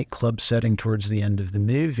strange nightclub setting towards the end of the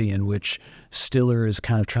movie, in which Stiller is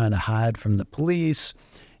kind of trying to hide from the police.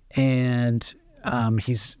 And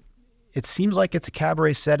it seems like it's a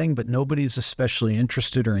cabaret setting, but nobody's especially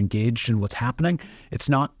interested or engaged in what's happening. It's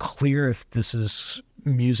not clear if this is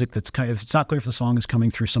music it's not clear if the song is coming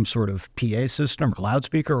through some sort of PA system or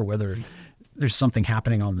loudspeaker, or whether there's something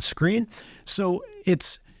happening on the screen. So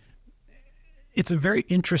it's a very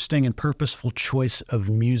interesting and purposeful choice of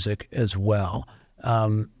music as well,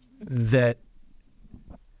 that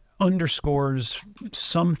underscores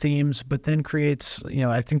some themes, but then creates,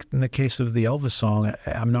 I think in the case of the Elvis song,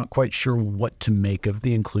 I'm not quite sure what to make of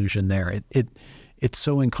the inclusion there. It's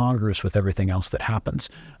so incongruous with everything else that happens.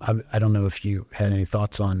 I don't know if you had any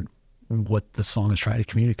thoughts on what the song is trying to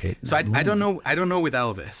communicate. So I don't know. I don't know with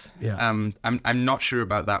Elvis. Yeah. I'm not sure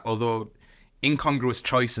about that. Although incongruous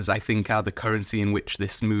choices, I think, are the currency in which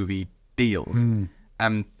this movie deals.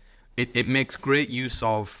 It makes great use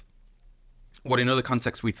of what in other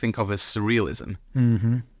contexts we think of as surrealism.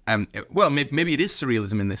 Mm-hmm. Well, maybe it is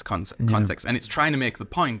surrealism in this context, and it's trying to make the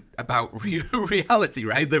point about reality,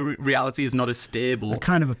 right? The reality is not a stable...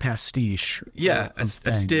 kind of a pastiche. A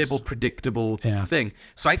stable, predictable thing.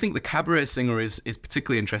 So I think the cabaret singer is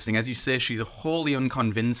particularly interesting. As you say, she's a wholly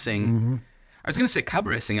unconvincing... I was going to say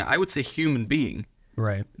cabaret singer. I would say human being.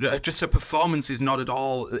 Right. Just her performance is not at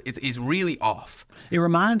all... It is really off. It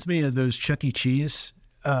reminds me of those Chuck E. Cheese...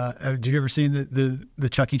 have you ever seen the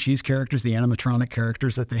Chuck E. Cheese characters, the animatronic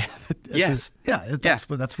characters that they have? Yes. That's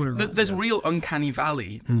what it reminds There's me of. real uncanny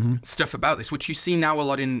valley stuff about this, which you see now a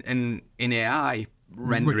lot in AI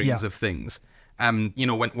renderings of things. When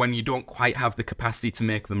you don't quite have the capacity to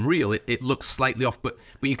make them real, it looks slightly off, but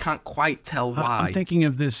you can't quite tell why. I'm thinking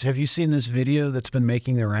of this. Have you seen this video that's been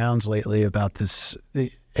making the rounds lately about this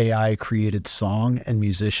AI created song and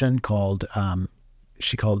musician called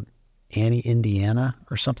Annie Indiana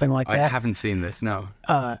or something like that? I haven't seen this, no.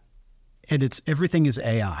 And everything is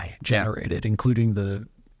AI generated, including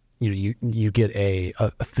you get a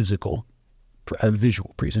visual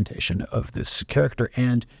presentation of this character,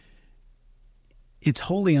 and it's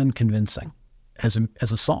wholly unconvincing as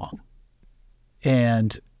a song,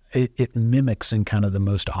 and it mimics in kind of the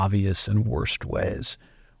most obvious and worst ways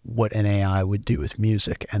what an AI would do with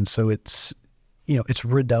music, and so it's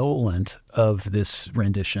redolent of this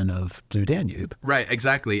rendition of Blue Danube. Right,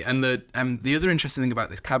 exactly. And the other interesting thing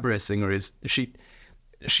about this cabaret singer is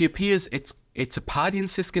she appears. It's a party in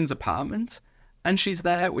Siskin's apartment, and she's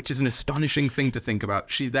there, which is an astonishing thing to think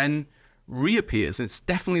about. She then reappears, and it's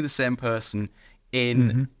definitely the same person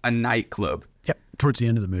in a nightclub. Yep, towards the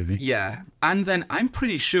end of the movie. Yeah, and then I'm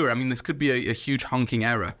pretty sure. I mean, this could be a huge honking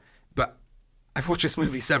error, but I've watched this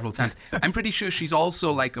movie several times. I'm pretty sure she's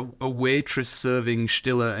also like a waitress serving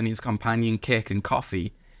Stiller and his companion cake and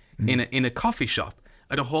coffee in a coffee shop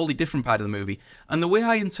at a wholly different part of the movie. And the way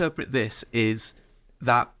I interpret this is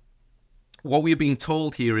that what we're being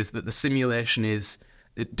told here is that the simulation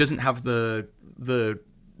it doesn't have the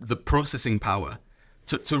processing power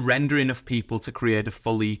to render enough people to create a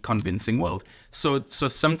fully convincing world. So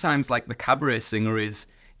sometimes like the cabaret singer is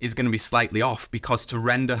going to be slightly off because to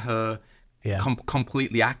render her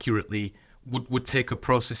completely accurately would take a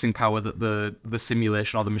processing power that the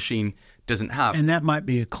simulation or the machine doesn't have. And that might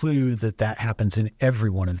be a clue that happens in every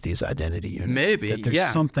one of these identity units. Maybe, that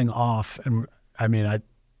there's something off. And I mean,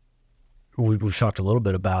 we've talked a little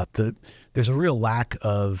bit about there's a real lack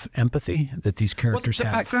of empathy that these characters have.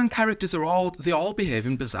 The background characters they all behave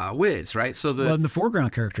in bizarre ways, right? So the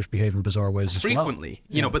foreground characters behave in bizarre ways frequently,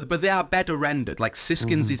 as well. But they are better rendered. Like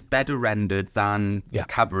Siskin's is better rendered than the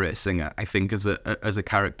cabaret singer, I think, as a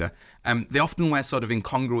character. They often wear sort of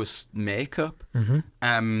incongruous makeup.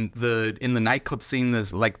 In the nightclub scene,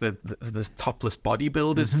 there's like the topless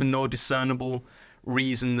bodybuilders for no discernible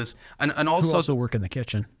reason. And also who also work in the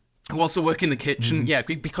kitchen. Who also work in the kitchen,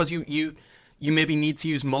 because you maybe need to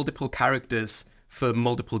use multiple characters for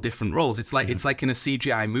multiple different roles. It's like in a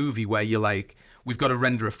CGI movie where you're like, we've got to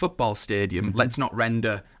render a football stadium. Let's not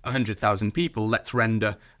render 100,000 people. Let's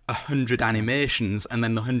render 100 animations, and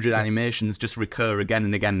then the 100 animations just recur again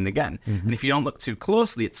and again and again. And if you don't look too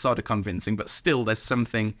closely, it's sort of convincing, but still there's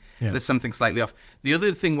something slightly off. The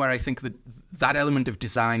other thing where I think that element of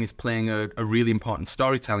design is playing a really important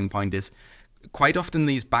storytelling point is quite often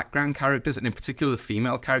these background characters, and in particular the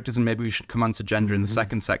female characters, and maybe we should come on to gender in the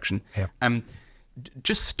second section,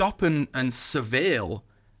 just stop and surveil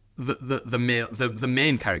the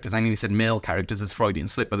main characters. I nearly said male characters as Freudian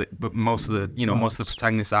slip, but most of the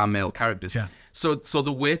protagonists are male characters. Yeah. So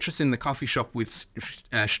the waitress in the coffee shop with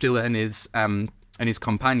Stiller and his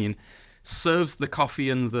companion serves the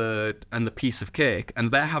coffee and the piece of cake,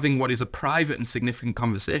 and they're having what is a private and significant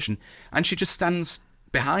conversation, and she just stands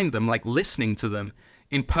behind them, like listening to them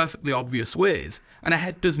in perfectly obvious ways. And her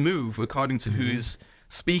head does move according to who's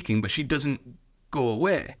speaking, but she doesn't go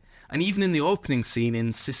away. And even in the opening scene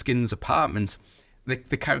in Siskin's apartment, the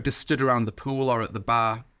characters stood around the pool or at the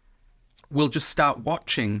bar will just start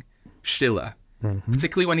watching Stiller,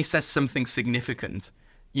 particularly when he says something significant,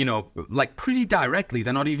 like pretty directly.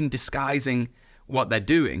 They're not even disguising what they're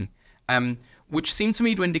doing. Which seemed to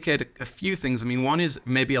me to indicate a few things. I mean, one is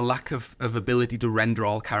maybe a lack of ability to render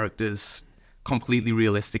all characters completely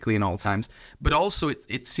realistically in all times, but also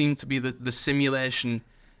it seemed to be the simulation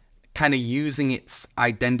kind of using its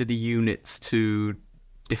identity units to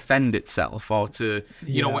defend itself, or to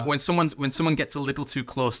when someone gets a little too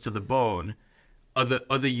close to the bone,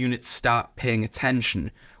 other units start paying attention,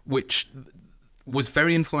 which was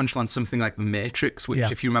very influential on something like the Matrix, which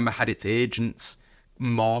if you remember had its agents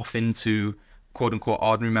morph into quote-unquote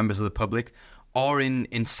ordinary members of the public. Or in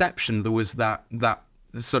Inception, there was that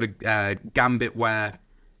sort of gambit where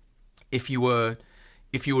if you were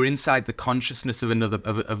inside the consciousness of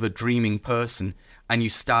of a dreaming person, and you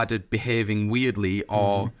started behaving weirdly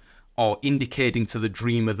or indicating to the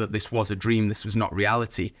dreamer that this was a dream, this was not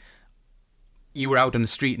reality, you were out on the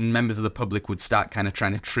street and members of the public would start kind of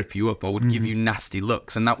trying to trip you up or would give you nasty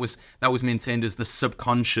looks. And that was maintained as the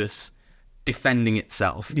subconscious defending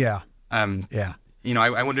itself. Yeah. You know,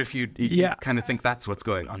 I wonder if you kind of think that's what's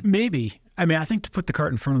going on. Maybe. I mean, I think to put the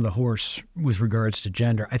cart in front of the horse with regards to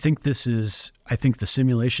gender, I think the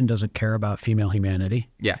simulation doesn't care about female humanity.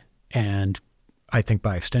 Yeah. And I think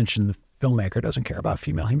by extension, the filmmaker doesn't care about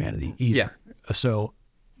female humanity either. Yeah. So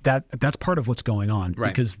that's part of what's going on.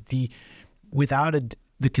 Right. Because the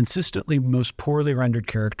consistently most poorly rendered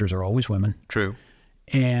characters are always women. True.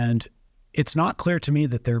 And it's not clear to me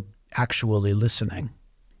that they're actually listening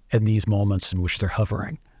in these moments in which they're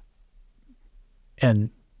hovering.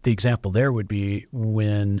 And the example there would be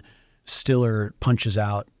when Stiller punches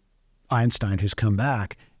out Einstein, who's come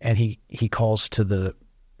back, and he calls to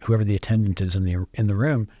whoever the attendant is in the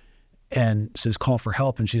room and says, "Call for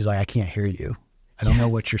help." And she's like, "I can't hear you. I don't know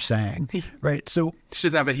what you're saying." Right. So she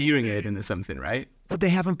doesn't have a hearing aid in or something, right? But they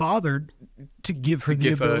haven't bothered to give her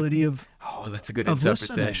the ability of that's a good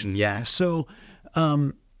interpretation. Listening. Yeah. So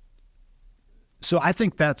I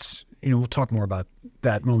think that's, we'll talk more about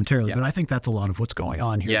that momentarily, but I think that's a lot of what's going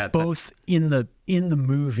on here, both in the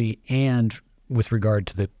movie and with regard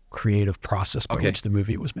to the creative process by which the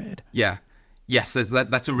movie was made. Yeah. Yes,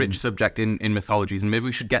 that's a rich subject in mythologies, and maybe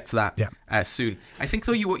we should get to that soon. I think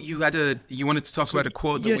though you wanted to talk about a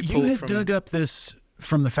quote that we pulled you had dug up this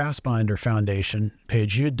from the Fassbinder Foundation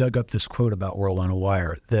page. You had dug up this quote about World on a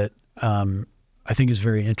Wire that I think is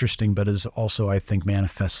very interesting, but is also, I think,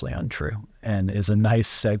 manifestly untrue, and is a nice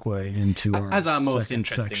segue into our most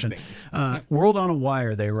interesting section. Things. World on a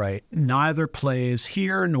Wire, they write, neither plays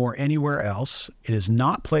here nor anywhere else. It is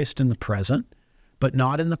not placed in the present, but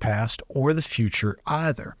not in the past or the future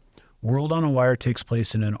either. World on a Wire takes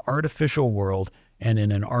place in an artificial world and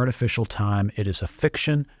in an artificial time. It is a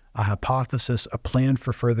fiction, a hypothesis, a plan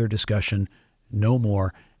for further discussion, no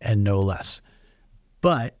more and no less.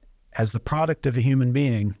 But as the product of a human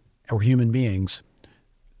being or human beings,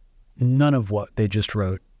 none of what they just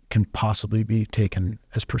wrote can possibly be taken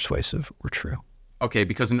as persuasive or true. Okay,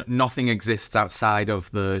 because nothing exists outside of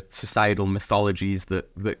the societal mythologies that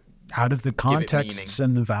out of the contexts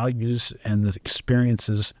and the values and the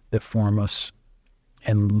experiences that form us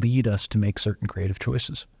and lead us to make certain creative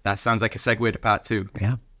choices. That sounds like a segue to part 2.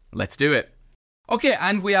 Yeah. Let's do it. Okay,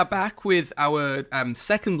 and we are back with our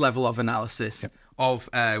second level of analysis of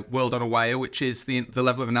World on a Wire, which is the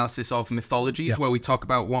level of analysis of mythologies, where we talk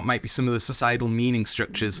about what might be some of the societal meaning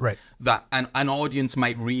structures that an audience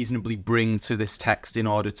might reasonably bring to this text in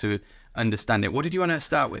order to understand it. What did you want to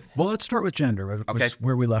start with? Well, let's start with gender,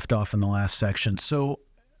 where we left off in the last section. So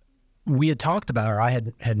we had talked about, or I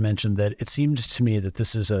had mentioned that it seems to me that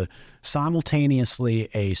this is simultaneously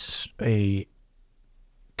a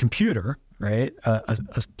computer, right? A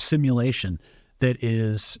simulation that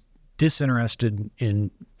is disinterested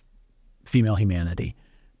in female humanity,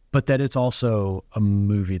 but that it's also a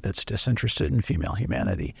movie that's disinterested in female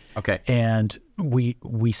humanity. Okay. And we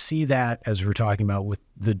see that, as we're talking about, with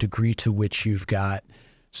the degree to which you've got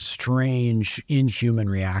strange, inhuman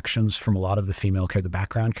reactions from a lot of the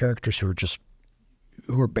background characters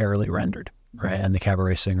who are barely rendered, right? And the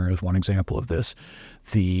cabaret singer is one example of this.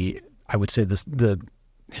 I would say the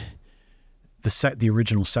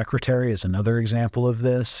original secretary is another example of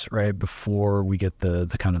this, right? Before we get the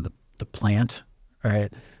kind of the plant,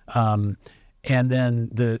 right? And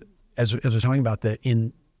then as we're talking about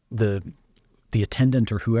the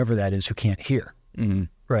attendant or whoever that is who can't hear,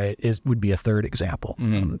 right? Would be a third example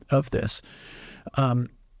of this. To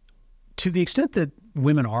the extent that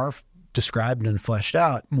women are described and fleshed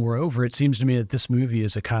out, moreover, it seems to me that this movie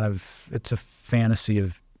is it's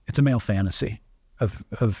a male fantasy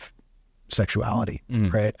of sexuality,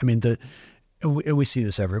 right? I mean, we see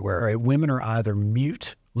this everywhere, right? Women are either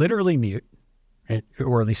mute, literally mute, right?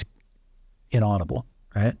 Or at least inaudible,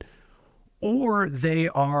 right? Or they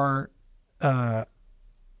are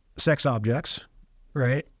sex objects,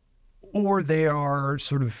 right? Or they are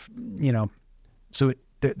sort of, so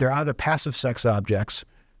they're either passive sex objects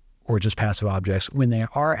or just passive objects. When they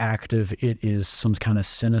are active, it is some kind of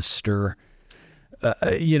sinister,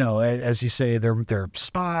 as you say, they're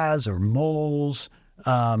spies or moles,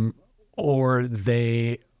 or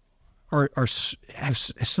they have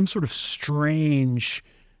some sort of strange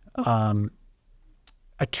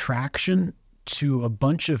attraction to a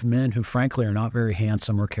bunch of men who, frankly, are not very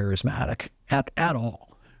handsome or charismatic at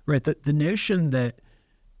all, right? The notion that,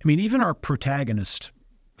 even our protagonist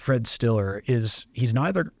Fred Stiller is he's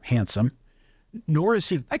neither handsome, nor is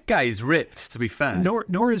he. That guy is ripped, to be fair.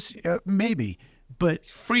 Nor is maybe, but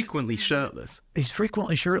frequently shirtless. He's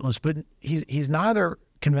frequently shirtless, but he's neither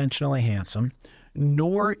conventionally handsome,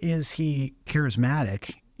 nor is he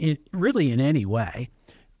charismatic really in any way.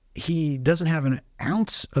 He doesn't have an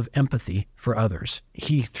ounce of empathy for others.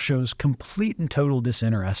 He shows complete and total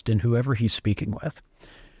disinterest in whoever he's speaking with.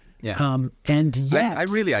 Yeah. And yet... I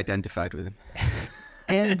really identified with him.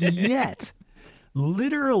 And yet,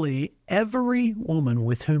 literally every woman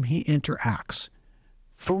with whom he interacts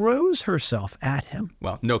throws herself at him.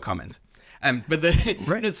 Well, no comment. But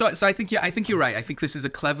right. So I think you're right. I think this is a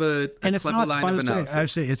clever line of analysis. I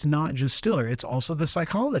say it's not just Stiller; it's also the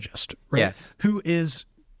psychologist, right? Yes, who is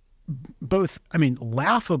both. I mean,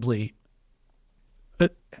 laughably,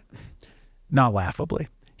 but not laughably.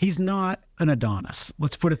 He's not an Adonis.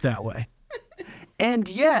 Let's put it that way. And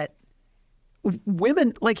yet,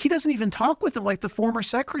 women like he doesn't even talk with them like the former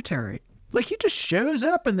secretary. Like he just shows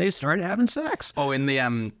up and they start having sex. Oh, in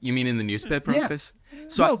the you mean in the newspaper office?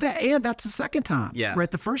 So that's the second time. Yeah. Right.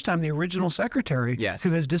 The first time, the original secretary, yes,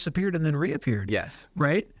 who has disappeared and then reappeared. Yes.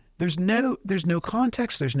 Right. There's no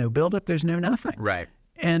context. There's no buildup. There's no nothing. Right.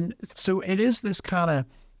 And so it is this kind of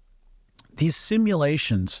these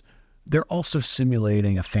simulations. They're also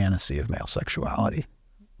simulating a fantasy of male sexuality.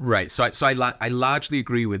 Right. So I largely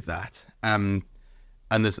agree with that. And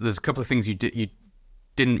there's a couple of things you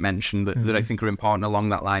didn't mention that I think are important along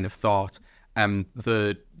that line of thought.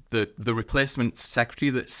 The replacement secretary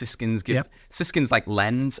that Siskins gives, Siskins like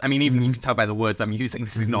lends. I mean, even you can tell by the words I'm using,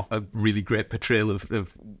 this is not a really great portrayal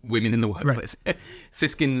of women in the workplace. Right.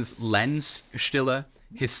 Siskins lends Stiller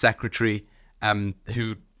his secretary,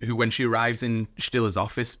 who when she arrives in Stiller's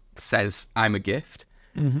office says, "I'm a gift."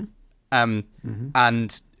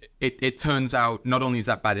 And it turns out not only is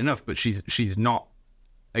that bad enough, but she's not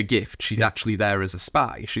a gift. She's actually there as a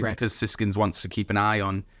spy. Because Siskins wants to keep an eye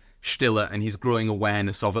on Stiller, and he's growing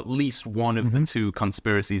awareness of at least one of the two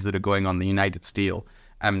conspiracies that are going on, the United Steel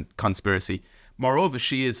conspiracy. Moreover,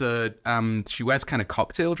 she is she wears kind of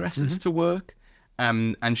cocktail dresses to work,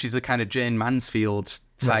 and she's a kind of Jane Mansfield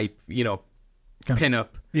type,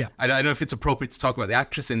 pin-up. Yeah. I don't know if it's appropriate to talk about the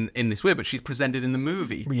actress in this way, but she's presented in the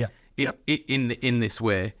movie in this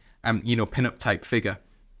way, pin-up type figure.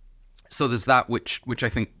 So there's that, which I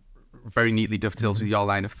think very neatly dovetails with your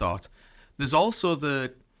line of thought. There's also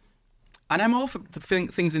and I'm all for the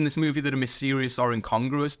things in this movie that are mysterious or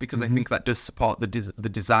incongruous, because I think that does support the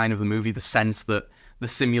design of the movie, the sense that the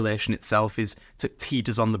simulation itself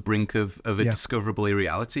teeters on the brink of a discoverable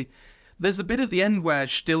irreality. There's a bit at the end where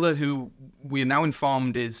Stiller, who we are now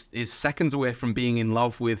informed is seconds away from being in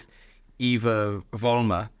love with Eva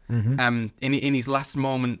Vollmer, in his last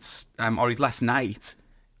moments or his last night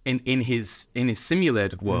in his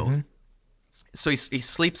simulated world. So he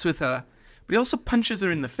sleeps with her, but he also punches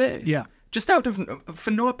her in the face. Yeah. Just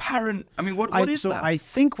for no apparent. I mean, what is that? I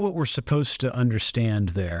think what we're supposed to understand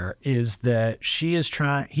there is that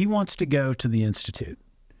he wants to go to the Institute,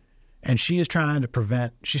 and she is trying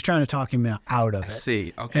to talk him out of it. I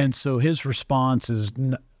see. Okay. And so his response is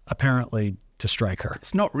apparently to strike her.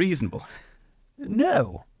 It's not reasonable.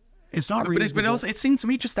 No. It's not reasonable. But also, it seemed to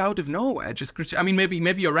me just out of nowhere. I mean,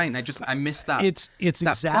 maybe you're right, and I missed that. It's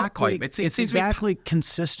exactly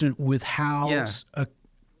consistent with how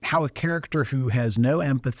a character who has no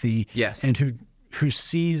empathy, and who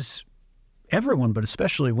sees everyone, but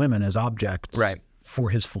especially women, as objects for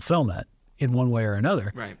his fulfillment in one way or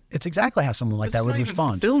another. Right. It's exactly how someone like that would respond. It's not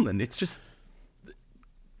even fulfillment. It's just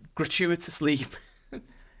gratuitously.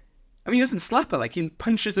 I mean, he doesn't slap her. Like, he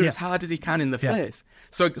punches her as hard as he can in the face.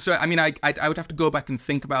 So I mean, I would have to go back and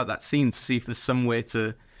think about that scene to see if there's some way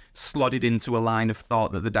to slot it into a line of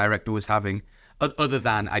thought that the director was having, other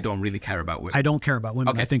than I don't really care about women. I don't care about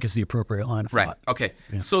women. Okay. I think is the appropriate line of thought. Right. Okay.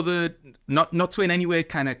 Yeah. So not to in any way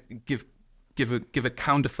kind of give a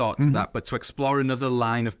counter thought to that, but to explore another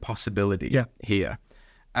line of possibility here.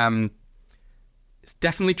 It's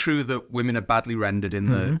definitely true that women are badly rendered in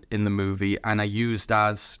the movie, and are used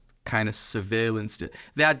as kind of surveillance.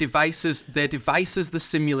 They're devices the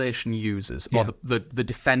simulation uses, or the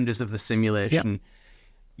defenders of the simulation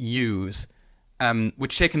use,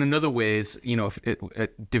 which taken another way is,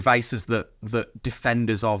 devices that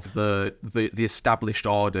defenders of the established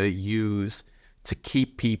order use to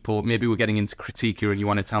keep people, maybe we're getting into critique here and you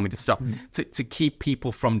want to tell me to stop, to keep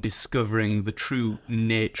people from discovering the true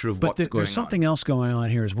nature of what's going on. There's something else going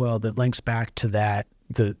on here as well that links back to that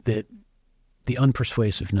the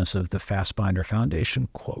unpersuasiveness of the Fassbinder Foundation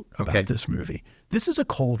quote about this movie. This is a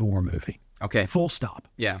Cold War movie. Okay. Full stop.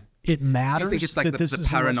 Yeah. It matters. So you think it's like that the this is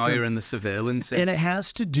paranoia and the surveillance? And it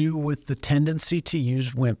has to do with the tendency to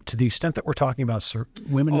use women, to the extent that we're talking about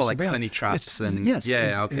women. Oh, like honey traps and... Yes.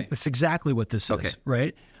 Yeah, okay. It's exactly what this is,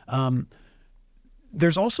 right?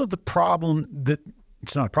 There's also the problem that,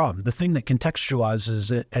 it's not a problem, the thing that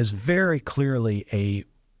contextualizes it as very clearly a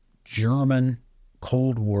German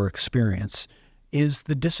Cold War experience is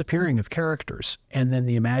the disappearing of characters, and then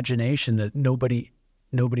the imagination that nobody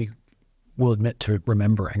will admit to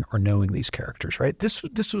remembering or knowing these characters, right?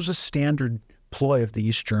 This was a standard ploy of the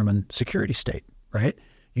East German security state, right?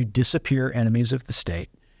 You disappear enemies of the state,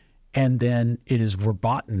 and then it is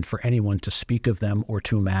verboten for anyone to speak of them or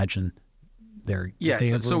to imagine their...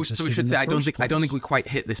 So we should say, I don't think we quite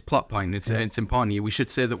hit this plot point. It's important here. We should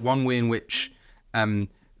say that one way in which the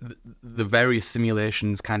various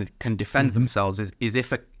simulations kind of can defend themselves is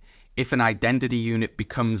if an identity unit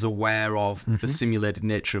becomes aware of the simulated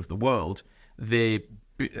nature of the world, an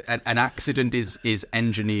accident is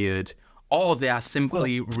engineered, or they are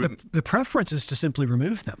simply... the preference is to simply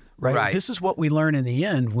remove them, right? This is what we learn in the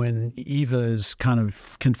end when Eva is kind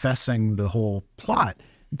of confessing the whole plot.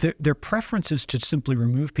 Their preference is to simply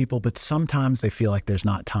remove people, but sometimes they feel like there's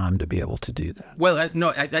not time to be able to do that. Well,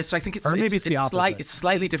 no, so I think it's the opposite. It's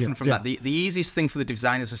slightly different from that. The easiest thing for the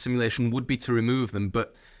designers of simulation would be to remove them,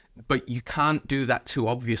 but you can't do that too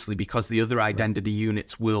obviously because the other identity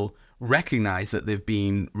units will recognize that they've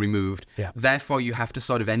been removed. Yeah. Therefore, you have to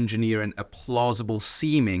sort of engineer a plausible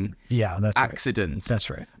seeming accident. Right. That's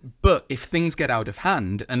right. But if things get out of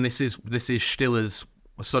hand, and this is Stiller's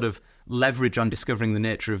sort of leverage on discovering the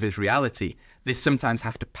nature of his reality, they sometimes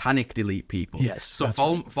have to panic delete people. Yes. So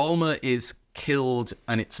Vollmer is killed,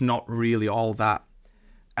 and it's not really all that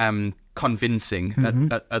convincing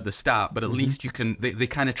at the start, but at least you can. They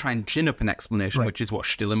kind of try and gin up an explanation, which is what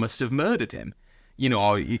Stiller must have murdered him.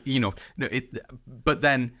 But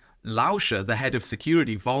then Lauscher, the head of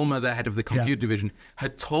security, Vollmer, the head of the computer division,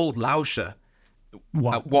 had told Lauscher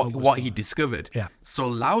what he discovered. Yeah. So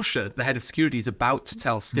Lauscher, the head of security, is about to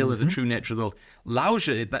tell Stiller the true nature of the world.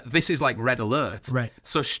 Lauscher, this is like red alert. Right.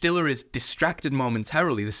 So Stiller is distracted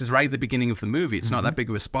momentarily. This is right at the beginning of the movie. It's not that big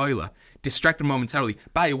of a spoiler. Distracted momentarily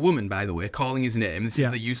by a woman, by the way, calling his name. This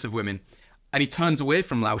is the use of women. And he turns away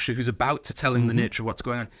from Lauscher, who's about to tell him the nature of what's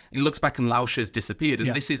going on. He looks back and Lauscher's disappeared.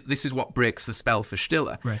 And this is what breaks the spell for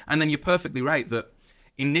Stiller. Right. And then you're perfectly right that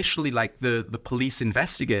initially, like, the police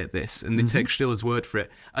investigate this and they take Stiller's word for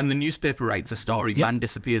it, and the newspaper writes a story, man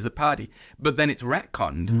disappears at party, but then it's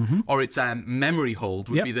retconned, or it's memory hold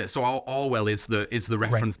would be this. So Orwell is the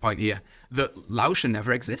reference point here, that Lauscher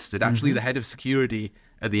never existed. Actually, the head of security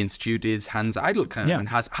at the Institute is Hans Eidelkern, and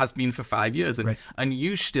has been for 5 years, and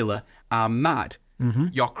you, Stiller, are mad.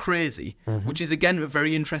 You're crazy, which is again a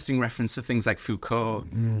very interesting reference to things like Foucault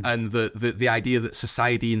and the idea that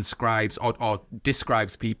society inscribes or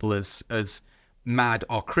describes people as mad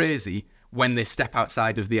or crazy when they step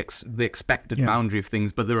outside of the expected boundary of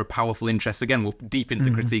things. But there are powerful interests. Again, we're deep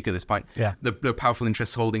into critique at this point. Yeah, there are powerful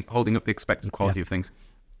interests holding up the expected quality of things.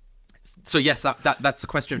 So yes, that's the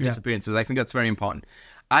question of disappearances. I think that's very important.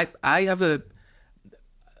 I have an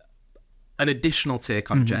additional take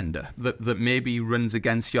on gender that maybe runs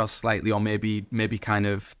against yours slightly, or maybe kind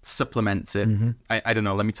of supplements it. I don't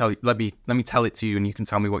know. Let me tell it to you, and you can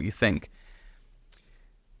tell me what you think.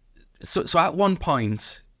 So at one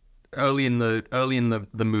point, early in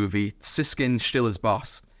the movie, Siskin, Stiller's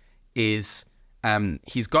boss, is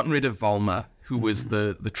he's gotten rid of Vollmer, who was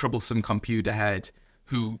the troublesome computer head,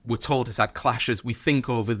 who we're told has had clashes, we think,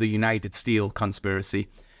 over the United Steel conspiracy,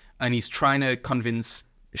 and he's trying to convince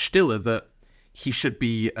Stiller that he should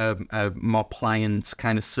be a more pliant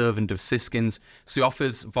kind of servant of Siskin's. So he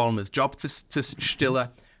offers Vollmer's job to Stiller,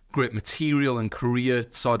 great material and career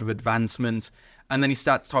sort of advancement. And then he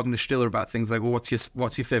starts talking to Stiller about things like, well,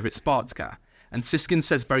 what's your favorite sports car? And Siskin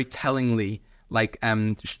says very tellingly, like,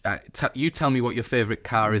 you tell me what your favorite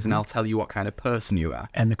car is, and I'll tell you what kind of person you are.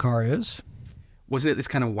 And the car is? Wasn't it this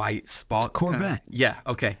kind of white sport? It's Corvette. Yeah,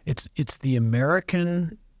 okay. It's the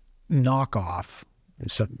American knockoff.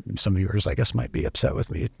 Some viewers, I guess, might be upset with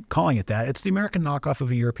me calling it that. It's the American knockoff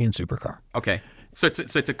of a European supercar. Okay, so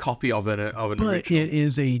it's a copy of an but original. It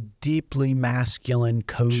is a deeply masculine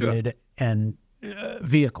coded and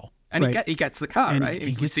vehicle. And right? he gets the car, and right?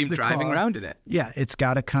 He We see him driving around in it. Yeah, it's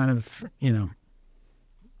got a kind of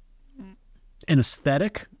an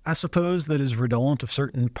aesthetic, I suppose, that is redolent of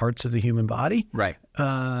certain parts of the human body. Right.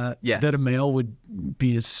 Yes. That a male would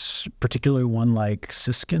be, particularly one like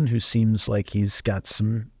Siskin, who seems like he's got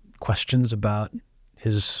some questions about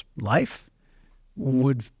his life.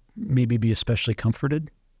 would maybe be especially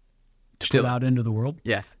comforted to put out into the world.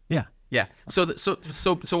 Yes. Yeah. Yeah. So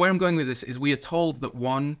where I'm going with this is we are told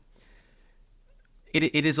that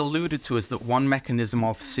it is alluded to as that one mechanism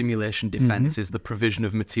of simulation defense is the provision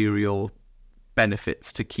of material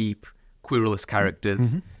benefits to keep querulous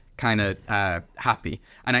characters kind of happy.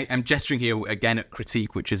 And I'm gesturing here again at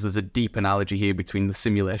critique, which is there's a deep analogy here between the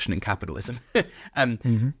simulation and capitalism.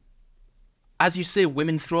 As you say,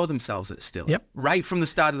 women throw themselves at Stiller right from the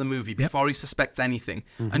start of the movie before he suspects anything.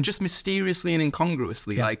 And just mysteriously and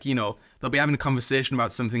incongruously, like, you know, they'll be having a conversation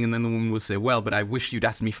about something and then the woman will say, well, but I wish you'd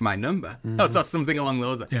asked me for my number. Or something along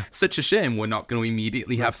those lines. Such a shame we're not going to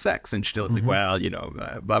immediately have sex. And Stiller's like, well, you know,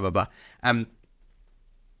 blah, blah, blah.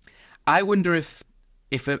 I wonder if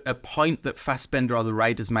a point that Fassbinder or the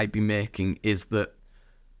writers might be making is that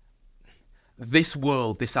this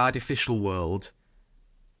world, this artificial world,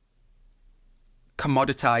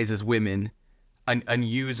 commoditizes women and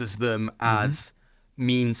uses them as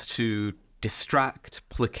means to distract,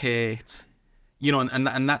 placate, you know,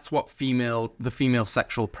 and that's what the female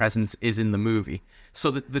sexual presence is in the movie.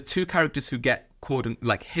 So the two characters who get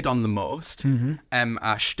like hit on the most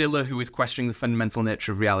are Stiller, who is questioning the fundamental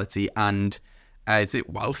nature of reality, and is it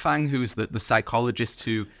Wolfgang, who's the psychologist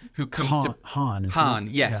who comes to Han,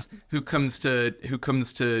 yes, who comes to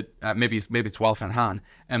maybe it's Wolfgang Hahn,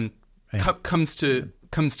 comes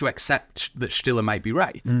to accept that Stiller might be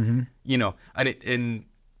right, you know,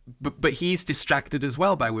 but he's distracted as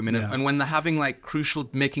well by women, and when they're having like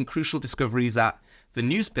making crucial discoveries at the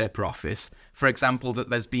newspaper office, for example, that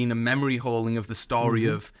there's been a memory holding of the story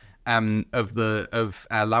of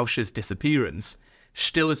Lausch's disappearance.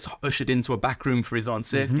 Stiller's ushered into a back room for his own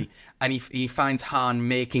safety, and he finds Hahn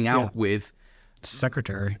making out with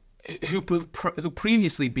secretary. Who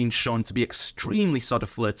previously been shown to be extremely sort of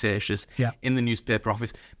flirtatious in the newspaper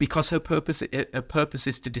office, because her purpose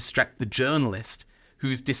is to distract the journalist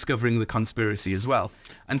who's discovering the conspiracy as well.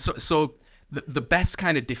 And so the best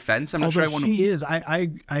kind of defense, I'm not sure I want to... She is.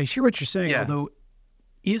 I hear what you're saying, although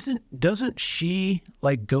doesn't she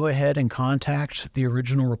like go ahead and contact the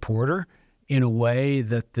original reporter in a way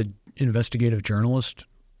that the investigative journalist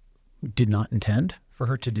did not intend for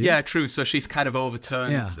her to do? Yeah, true. So she's kind of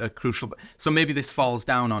overturns a crucial... So maybe this falls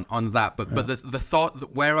down on that. But the thought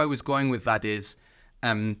that where I was going with that is,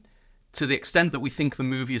 to the extent that we think the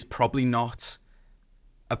movie is probably not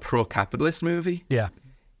a pro-capitalist movie. Yeah.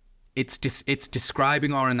 It's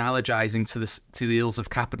describing or analogizing to the ills of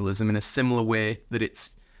capitalism in a similar way that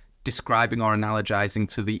it's describing or analogizing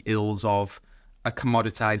to the ills of a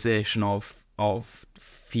commoditization of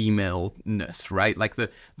femaleness, right? Like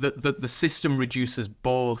the system reduces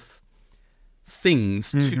both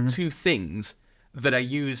things to two things that are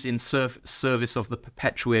used in service of the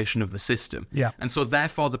perpetuation of the system. Yeah. And so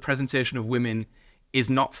therefore the presentation of women is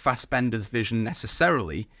not Fassbinder's vision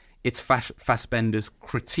necessarily. It's Fassbinder's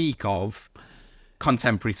critique of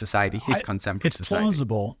contemporary society, contemporary society. It's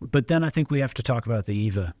plausible, but then I think we have to talk about the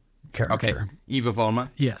Eva character. Okay, Eva Vollmer.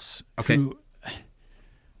 Yes. Okay.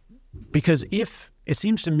 Because it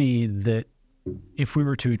seems to me that if we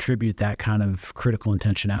were to attribute that kind of critical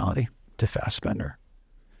intentionality to Fassbinder,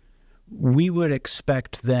 we would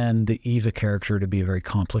expect then the Eva character to be a very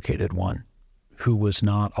complicated one who was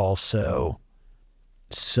not also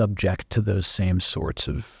subject to those same sorts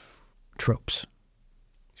of tropes.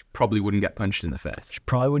 She probably wouldn't get punched in the face. She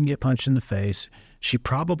probably wouldn't get punched in the face. She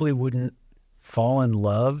probably wouldn't fall in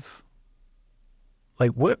love.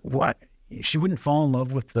 Like what? She wouldn't fall in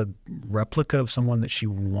love with the replica of someone that she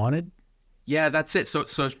wanted. Yeah, that's it. So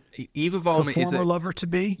Eva Vollmer is a former lover to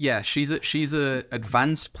be. Yeah, she's a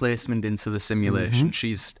advanced placement into the simulation.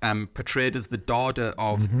 She's portrayed as the daughter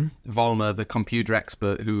of Vollmer, the computer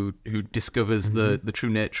expert who discovers the true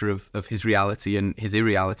nature of his reality and his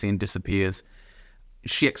irreality and disappears.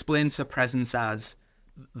 She explains her presence as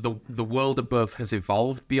the world above has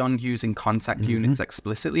evolved beyond using contact units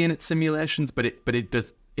explicitly in its simulations, but it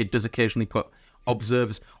does occasionally put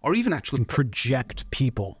observers or even actually project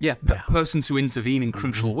people. Persons who intervene in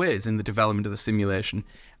crucial ways in the development of the simulation,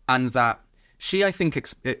 and that she, I think,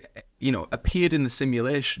 appeared in the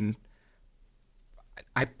simulation.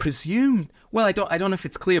 I presume. Well, I don't know if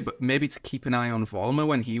it's clear, but maybe to keep an eye on Vollmer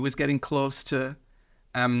when he was getting close to,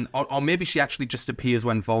 or maybe she actually just appears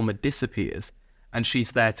when Vollmer disappears, and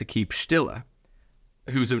she's there to keep Stiller,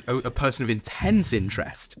 who's a person of intense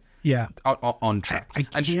interest. Yeah, on track. I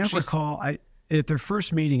can't recall. At their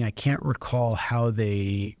first meeting, I can't recall how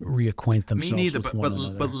they reacquaint themselves. Me neither, with but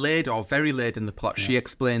one but late or very late in the plot, she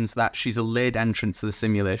explains that she's a late entrant to the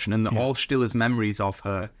simulation, and that all Stiller's memories of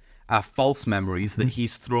her are false memories that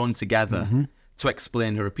he's thrown together to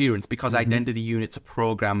explain her appearance, because identity units are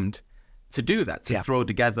programmed to do that, to throw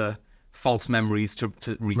together false memories to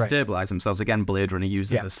restabilize themselves. Again, Blade Runner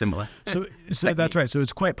uses a similar So that's right. So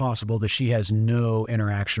it's quite possible that she has no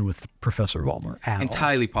interaction with Professor Vollmer at all.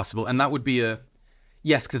 Entirely possible. And that would be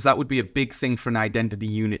because that would be a big thing for an identity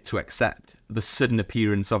unit to accept, the sudden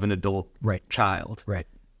appearance of an adult child. Right.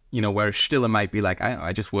 You know, whereas Stiller might be like,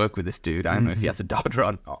 I just work with this dude. I don't know if he has a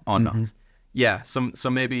daughter or not. Yeah, so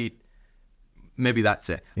maybe that's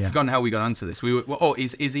it. I've forgotten how we got onto this.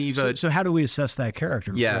 Is Eva... So how do we assess that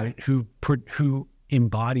character? Yeah. Right? Who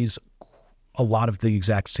embodies a lot of the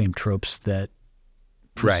exact same tropes that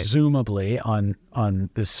presumably on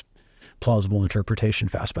this plausible interpretation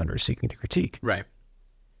Fassbinder is seeking to critique. Right.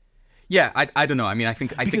 Yeah, I don't know. I mean, I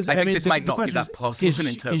think this might not be that plausible an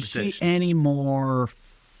interpretation. Is she any more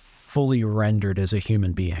fully rendered as a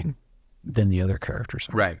human being than the other characters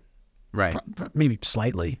are? Right. Maybe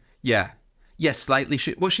slightly. Yeah. Yes, slightly.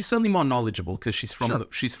 She's certainly more knowledgeable because she's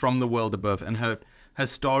from the world above, and her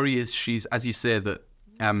story is she's, as you say, that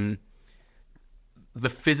the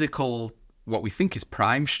physical, what we think is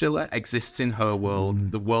prime Stiller, exists in her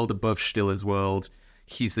world, the world above Stiller's world.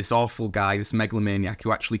 He's this awful guy, this megalomaniac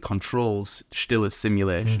who actually controls Stiller's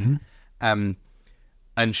simulation, and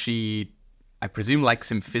she, I presume,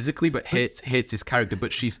 likes him physically, but hates his character.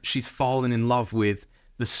 But she's fallen in love with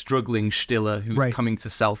the struggling Stiller who's coming to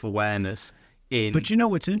self-awareness. But you know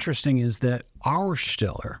what's interesting is that our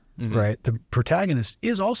Stiller, right, the protagonist,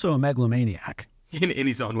 is also a megalomaniac. In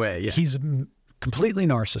his own way, yeah. He's completely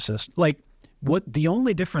narcissist. Like, the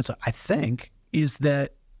only difference, I think, is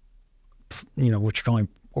that, you know, what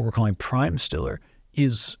we're calling prime Stiller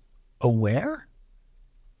is aware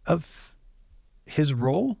of his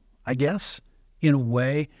role, I guess, in a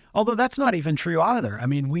way. Although that's not even true either. I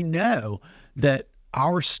mean, we know that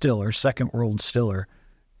our Stiller, second world Stiller,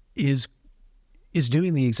 is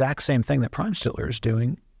doing the exact same thing that prime Stiller is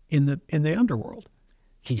doing in the underworld.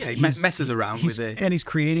 He messes around with it. And he's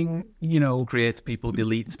creating, creates people,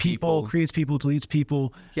 deletes people. Creates people, deletes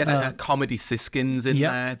people. He had a comedy Siskins in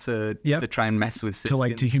there to try and mess with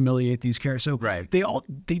Siskins. To humiliate these characters. So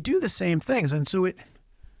they do the same things. And so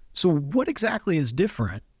what exactly is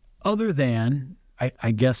different other than,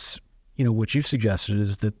 I guess, what you've suggested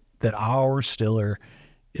is that our Stiller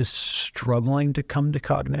is struggling to come to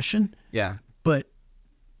cognition. Yeah. But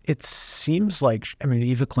it seems like,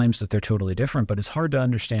 Eva claims that they're totally different, but it's hard to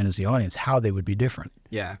understand as the audience how they would be different.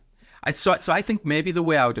 Yeah. So I think maybe the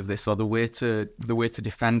way out of this, or the way to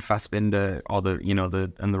defend Fassbinder, or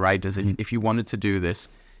the writers, if you wanted to do this,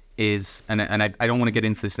 is, and I don't want to get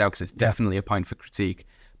into this now because it's definitely a point for critique,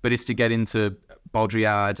 but it's to get into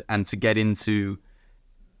Baudrillard and to get into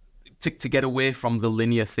to get away from the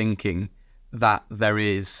linear thinking that there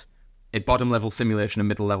is a bottom-level simulation, a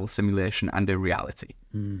middle-level simulation, and a reality,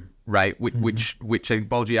 right? Which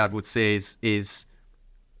Baudrillard would say is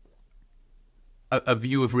a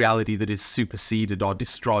view of reality that is superseded or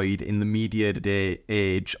destroyed in the mediated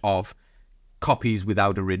age of copies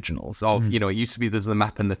without originals. Of it used to be there's the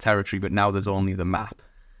map and the territory, but now there's only the map,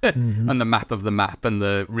 and the map of the map, and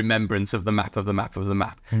the remembrance of the map of the map of the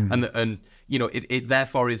map, and it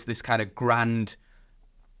therefore is this kind of grand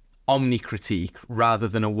omni-critique rather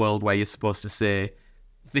than a world where you're supposed to say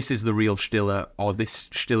this is the real Stiller, or this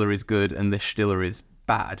Stiller is good and this Stiller is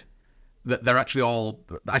bad. That they're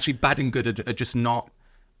actually bad and good are just not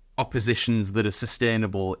oppositions that are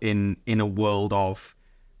sustainable in a world of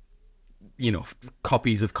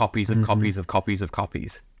copies of copies of copies of copies of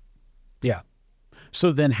copies. Yeah.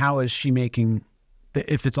 So then how is she making,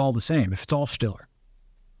 if it's all the same, if it's all Stiller,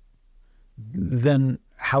 then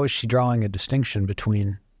how is she drawing a distinction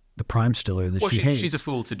between the prime Stiller that she hates? She's a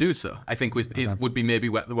fool to do so, I think it would be maybe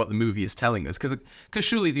what the movie is telling us. Because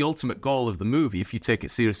surely the ultimate goal of the movie, if you take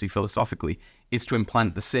it seriously philosophically, is to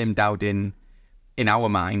implant the same doubt in our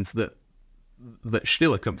minds that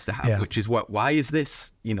Stiller comes to have, which is why is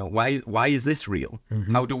this, why is this real?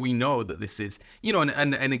 How do we know that this is,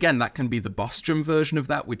 and again, that can be the Bostrom version of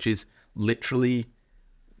that, which is literally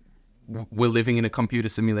we're living in a computer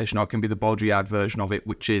simulation, or it can be the Baudrillard version of it,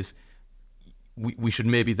 which is we should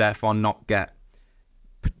maybe therefore not get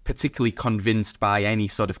particularly convinced by any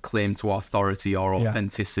sort of claim to authority or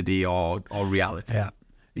authenticity or reality.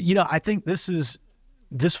 Yeah. I think this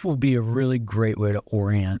will be a really great way to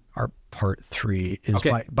orient our part 3 is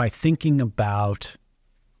by thinking about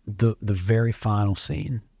the very final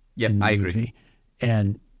scene in the movie. Agree.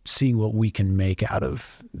 And seeing what we can make out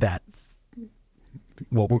of that,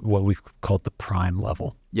 what we've called the prime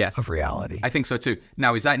level of reality. I think so too.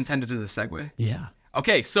 Now, is that intended as a segue? Yeah.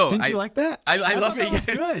 Okay, so Didn't you like that? I love it. That was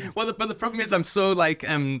good. Well, but the problem is I'm so like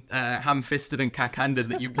ham-fisted and cack-handed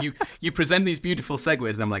that you present these beautiful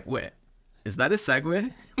segues, and I'm like, wait, is that a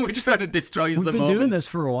segue? We just sort of destroys We've the been moment. doing this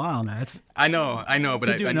for a while now. I know, but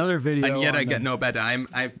could do another video and yet on I get no better.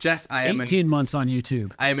 Jeff. I am 18 months on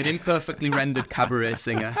YouTube. I am an imperfectly rendered cabaret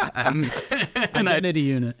singer. Identity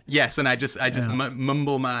unit. Yes, and I just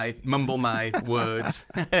mumble my words,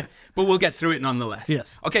 but we'll get through it nonetheless.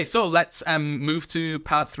 Yes. Okay, so let's move to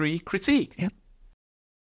part 3, critique. Yep.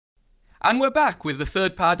 And we're back with the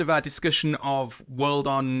third part of our discussion of World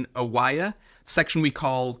on a Wire, section we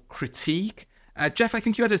call critique. Jeff, I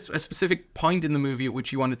think you had a specific point in the movie at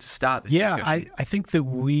which you wanted to start this discussion. Yeah, I think that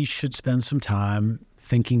we should spend some time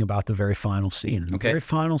thinking about the very final scene. The very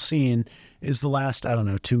final scene is the last,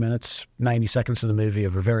 2 minutes, 90 seconds of the movie,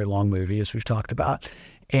 of a very long movie, as we've talked about.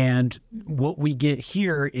 And what we get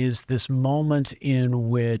here is this moment in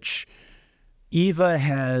which Eva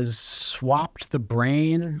has swapped the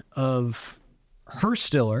brain of her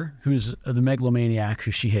Stiller, who's the megalomaniac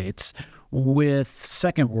who she hates, with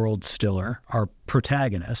Second World Stiller, our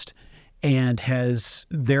protagonist, and has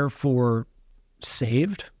therefore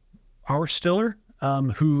saved our Stiller,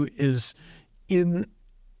 who is in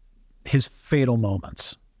his fatal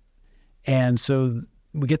moments. And so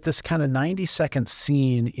we get this kind of 90-second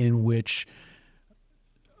scene in which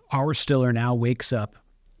our Stiller now wakes up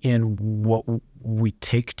in what we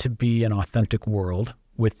take to be an authentic world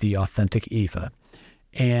with the authentic Eva,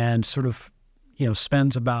 and sort of,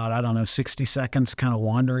 spends about, 60 seconds kind of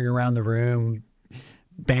wandering around the room,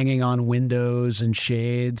 banging on windows and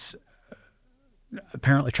shades,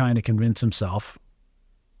 apparently trying to convince himself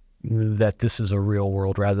that this is a real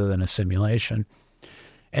world rather than a simulation.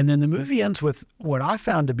 And then the movie ends with what I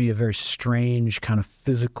found to be a very strange kind of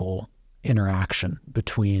physical interaction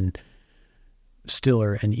between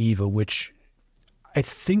Stiller and Eva, which I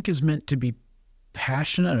think is meant to be a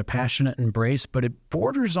passionate embrace, but it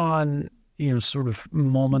borders on, sort of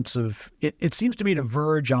moments of, it seems to me to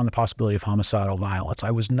verge on the possibility of homicidal violence. I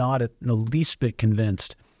was not in the least bit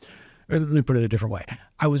convinced, or let me put it a different way.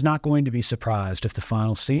 I was not going to be surprised if the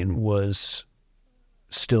final scene was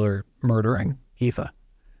Stiller murdering Eva.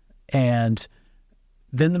 And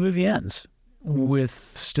then the movie ends with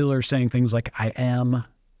Stiller saying things like, I am.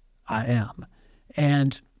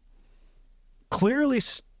 And clearly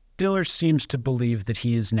Stiller seems to believe that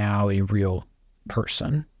he is now a real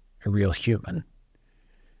person, a real human.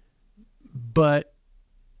 But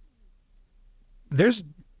is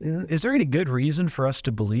there any good reason for us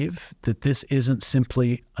to believe that this isn't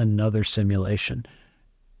simply another simulation?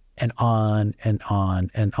 And on and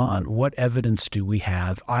on and on. What evidence do we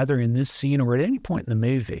have, either in this scene or at any point in the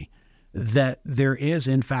movie, that there is,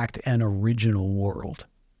 in fact, an original world,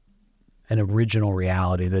 an original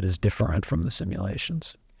reality that is different from the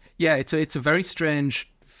simulations? Yeah, it's a very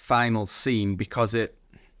strange final scene because it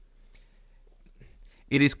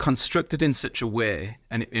is constructed in such a way,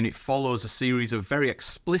 and it follows a series of very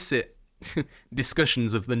explicit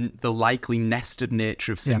discussions of the likely nested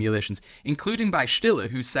nature of simulations, including by Stiller,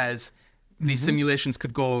 who says these simulations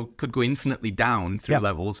could go infinitely down through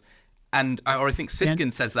levels, or I think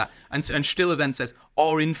Siskin says that, and Stiller then says,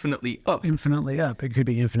 or infinitely up. Infinitely up. It could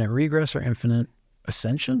be infinite regress or infinite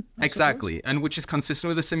ascension. Exactly, and which is consistent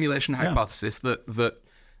with the simulation hypothesis that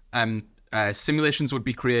simulations would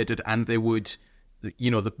be created, and they would,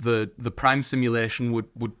 the prime simulation would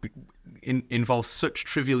involve such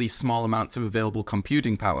trivially small amounts of available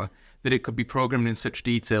computing power that it could be programmed in such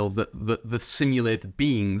detail that the simulated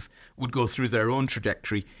beings would go through their own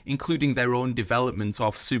trajectory, including their own development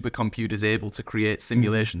of supercomputers able to create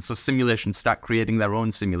simulations. So simulations start creating their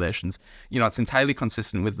own simulations. It's entirely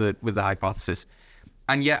consistent with the hypothesis.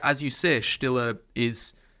 And yet, as you say, Stiller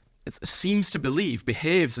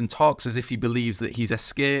behaves and talks as if he believes that he's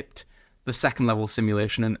escaped the second level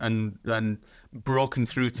simulation and broken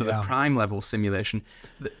through to the prime level simulation.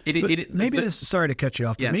 Sorry to cut you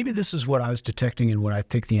off, but maybe this is what I was detecting in what I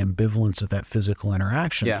take the ambivalence of that physical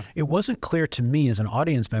interaction. Yeah. It wasn't clear to me as an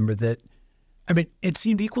audience member it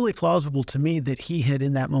seemed equally plausible to me that he had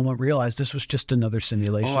in that moment realized this was just another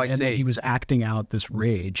simulation. That he was acting out this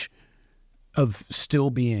rage of still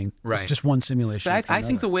being it's just one simulation. But I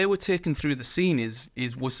think the way we're taken through the scene is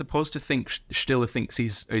we're supposed to think Stiller thinks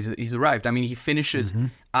he's arrived. I mean, he finishes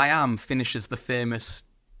finishes the famous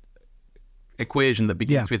equation that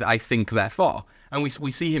begins with I think therefore, and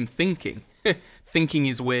we see him thinking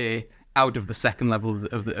his way out of the second level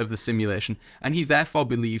of the simulation, and he therefore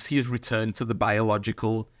believes he has returned to the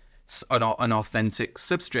biological, an authentic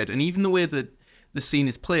substrate. And even the way that the scene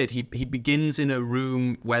is played, he begins in a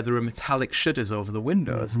room where there are metallic shutters over the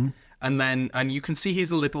windows, and you can see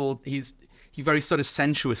he very sort of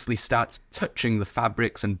sensuously starts touching the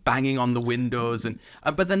fabrics and banging on the windows,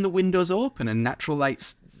 but then the windows open and natural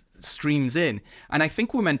light streams in. And I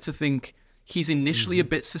think we're meant to think he's initially a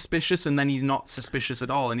bit suspicious, and then he's not suspicious at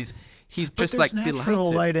all, and he's just like delighted. There's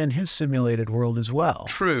natural light in his simulated world as well.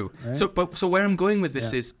 True. Right? So where I'm going with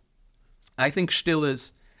this is, I think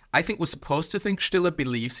we're supposed to think Stiller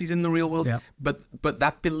believes he's in the real world, but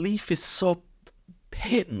that belief is so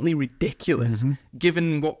patently ridiculous,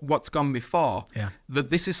 given what's gone before, that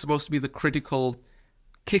this is supposed to be the critical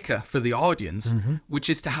kicker for the audience, which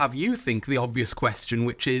is to have you think the obvious question,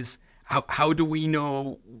 which is, how do we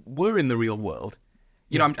know we're in the real world?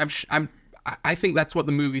 You know, I think that's what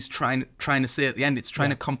the movie's trying to say at the end. It's trying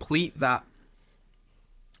to complete that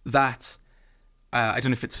I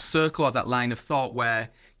don't know if it's a circle or that line of thought where,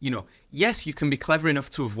 you know, yes, you can be clever enough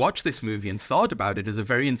to have watched this movie and thought about it as a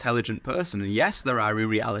very intelligent person. And yes, there are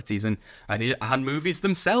irrealities and movies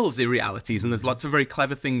themselves irrealities. And there's lots of very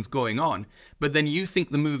clever things going on. But then you think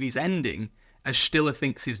the movie's ending as Stiller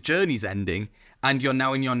thinks his journey's ending. And you're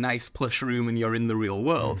now in your nice plush room and you're in the real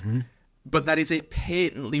world. But that is a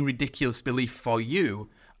patently ridiculous belief for you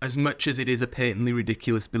as much as it is a patently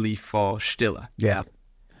ridiculous belief for Stiller. Yeah.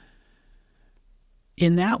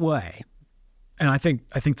 In that way, and I think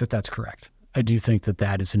that that's correct. I do think that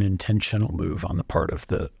that is an intentional move on the part of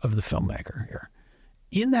the filmmaker here.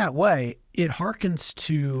 In that way, it harkens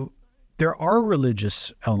to, there are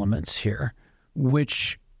religious elements here,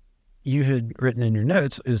 which you had written in your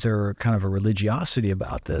notes. Is there kind of a religiosity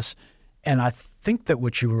about this? And I think that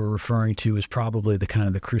what you were referring to is probably the kind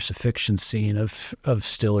of the crucifixion scene of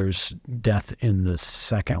Stiller's death in the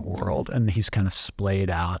second world, and he's kind of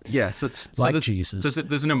splayed out. Yeah, so Jesus.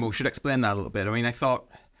 There's an we should explain that a little bit. I mean, I thought,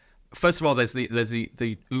 first of all, there's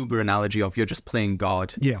the Uber analogy of you're just playing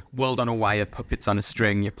God. Yeah. World on a wire, puppets on a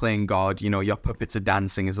string. You're playing God. You know, your puppets are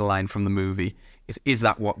dancing is a line from the movie. Is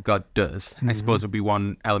that what God does? I suppose would be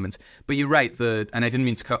one element. But you're right. And I didn't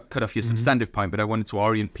mean to cut off your substantive point, but I wanted to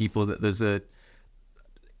orient people that there's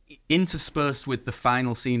interspersed with the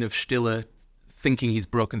final scene of Stiller thinking he's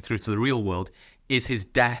broken through to the real world is his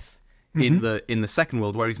death in the second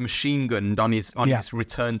world, where he's machine gunned on his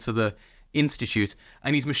return to the institute,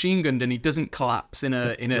 and he's machine gunned and he doesn't collapse in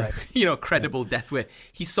a credible death way.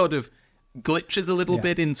 He sort of glitches a little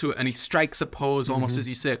bit into it, and he strikes a pose, almost as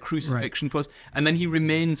you say, a crucifixion pose, and then he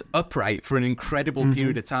remains upright for an incredible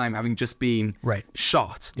period of time, having just been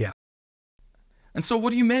shot. Yeah. And so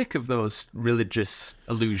what do you make of those religious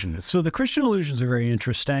allusions? So the Christian allusions are very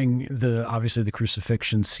interesting. Obviously the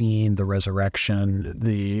crucifixion scene, the resurrection,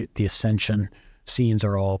 the ascension scenes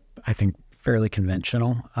are all, I think, fairly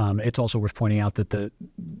conventional. It's also worth pointing out that the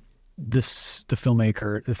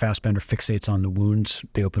filmmaker, the Fassbinder, fixates on the wounds,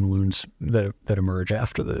 the open wounds that emerge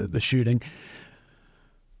after the shooting.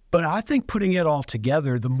 But I think putting it all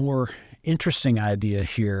together, the more interesting idea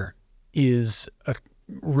here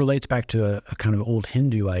relates back to a kind of old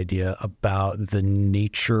Hindu idea about the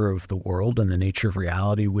nature of the world and the nature of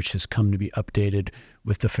reality, which has come to be updated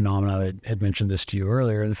with the phenomenon. I had mentioned this to you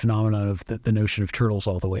earlier, the phenomenon of the notion of turtles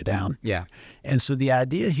all the way down. Yeah. And so the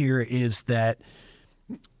idea here is that,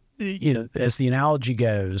 you know, as the analogy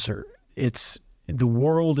goes, the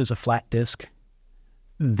world is a flat disk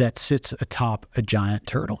that sits atop a giant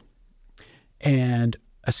turtle. And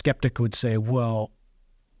a skeptic would say, well,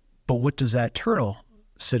 but what does that turtle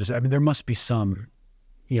sit as? I mean, there must be some,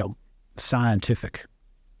 you know, scientific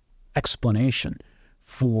explanation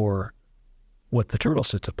for what the turtle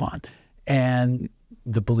sits upon. And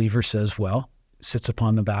the believer says, well, it sits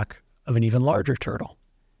upon the back of an even larger turtle,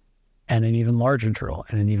 and an even larger turtle,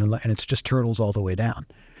 and and it's just turtles all the way down.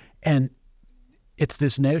 And it's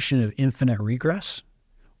this notion of infinite regress,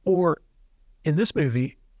 or in this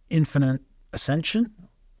movie, infinite ascension,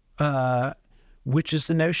 which is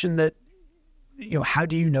the notion that, you know, how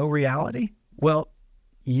do you know reality? Well,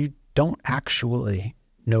 you don't actually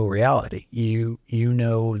know reality. You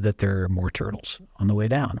know that there are more turtles on the way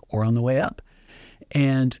down or on the way up.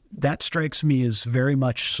 And that strikes me as very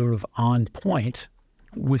much sort of on point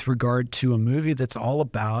with regard to a movie that's all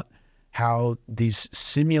about how these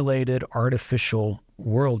simulated artificial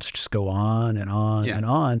worlds just go on and on and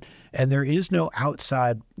on. And there's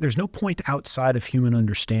no point outside of human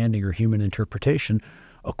understanding or human interpretation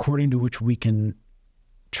according to which we can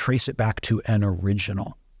trace it back to an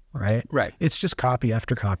original, right? Right. It's just copy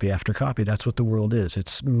after copy after copy. That's what the world is.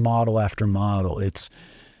 It's model after model. It's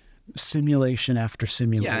simulation after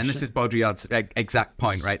simulation. Yeah, and this is Baudrillard's exact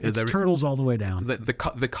point, right? It's turtles all the way down.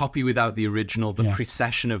 The copy without the original, the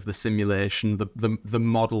precession of the simulation, the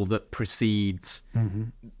model that precedes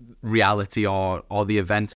reality or the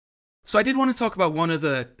event. So I did want to talk about one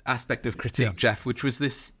other aspect of critique, Jeff, which was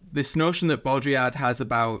this notion that Baudrillard has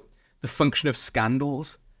about the function of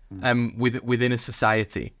scandals within a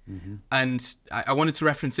society. And I wanted to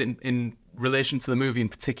reference it in relation to the movie in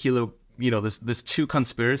particular. There's two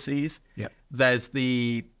conspiracies. There's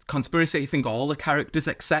the conspiracy I think all the characters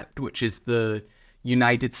accept, which is the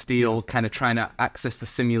United Steel kind of trying to access the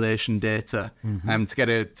simulation data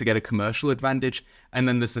to get a commercial advantage. And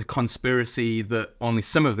then there's a conspiracy that only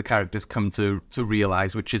some of the characters come to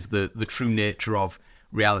realize, which is the true nature of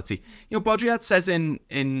reality. Baudrillard says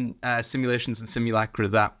in Simulations and Simulacra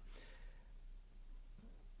that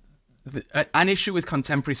an issue with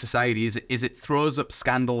contemporary society is it throws up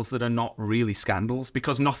scandals that are not really scandals,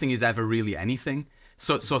 because nothing is ever really anything.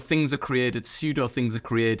 So things are created, pseudo things are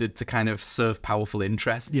created to kind of serve powerful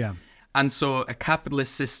interests. Yeah. And so a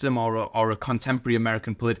capitalist system or a contemporary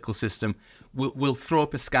American political system will throw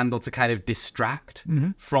up a scandal to kind of distract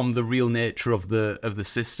from the real nature of the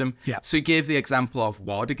system. Yeah. So he gave the example of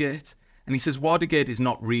Watergate. And he says Watergate is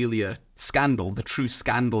not really a scandal. The true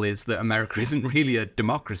scandal is that America isn't really a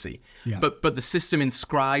democracy. Yeah. But the system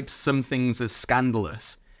inscribes some things as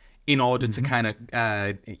scandalous in order to kind of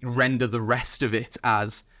render the rest of it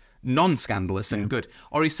as non-scandalous and good.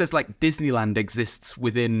 Or he says like Disneyland exists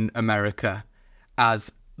within America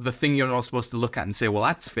as the thing you're not supposed to look at and say, well,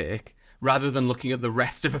 that's fake, rather than looking at the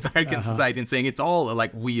rest of American society and saying it's all a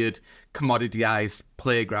like weird commoditized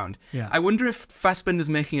playground. Yeah. I wonder if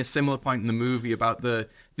Fassbinder's making a similar point in the movie about the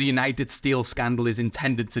United Steel scandal is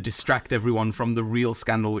intended to distract everyone from the real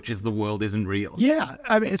scandal, which is the world isn't real. Yeah,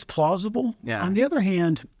 I mean, it's plausible. Yeah. On the other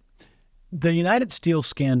hand, the United Steel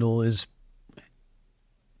scandal is,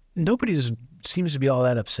 nobody seems to be all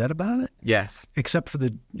that upset about it. Yes. Except for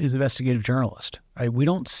the investigative journalist. We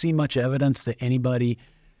don't see much evidence that anybody,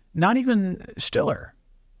 not even Stiller,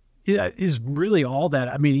 is really all that.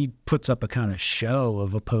 I mean, he puts up a kind of show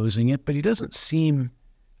of opposing it, but he doesn't seem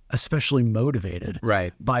especially motivated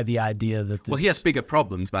by the idea that this... Well, he has bigger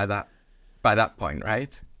problems by that point,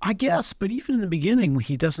 right? I guess, but even in the beginning,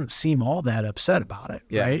 he doesn't seem all that upset about it,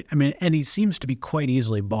 right? I mean, and he seems to be quite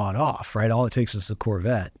easily bought off, right? All it takes is the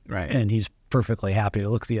Corvette, and he's perfectly happy to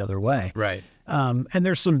look the other way. Right. And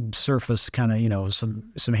there's some surface kind of,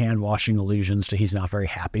 some hand-washing allusions to he's not very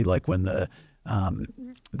happy, like when the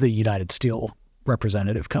United Steel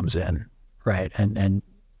representative comes in, right, and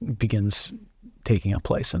begins taking a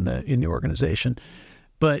place in the organization.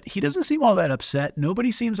 But he doesn't seem all that upset.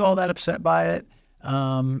 Nobody seems all that upset by it.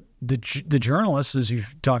 The journalists, as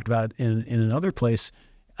you've talked about in another place,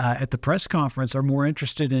 at the press conference are more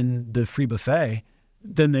interested in the free buffet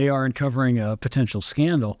than they are in covering a potential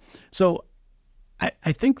scandal. So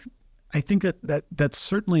I think that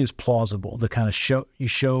certainly is plausible. The kind of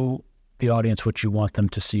show the audience what you want them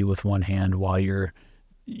to see with one hand while you're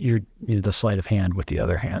the sleight of hand with the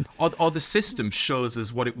other hand. Or the system shows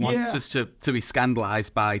us what it wants us to be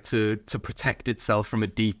scandalized by to protect itself from a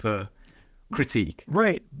deeper critique.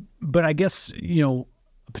 Right. But I guess, a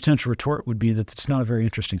potential retort would be that it's not a very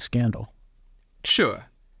interesting scandal. Sure.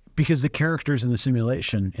 Because the characters in the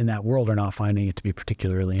simulation in that world are not finding it to be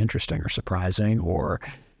particularly interesting or surprising, or,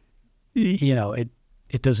 it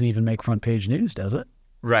doesn't even make front page news, does it?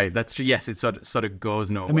 Right. That's true. Yes, it sort of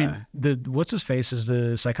goes nowhere. I mean, what's his face is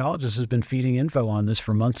the psychologist has been feeding info on this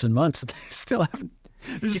for months and months. They still haven't.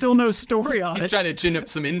 There's still no story on it. He's trying to gin up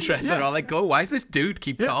some interest, and all like, why does this dude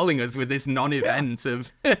keep calling us with this non-event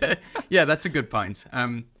of? Yeah, that's a good point.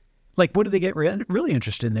 Like, what do they get really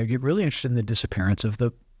interested in? They get really interested in the disappearance of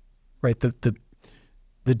the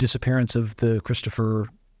disappearance of the Christopher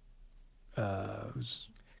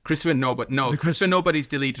Nobody's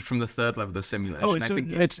deleted from the third level of the simulation. Oh,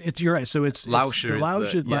 you're right. So it's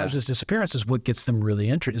Lauscher's disappearance is what gets them really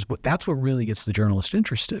interested. That's what really gets the journalist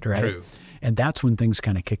interested, right? True. And that's when things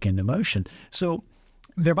kind of kick into motion. So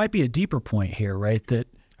there might be a deeper point here, right? That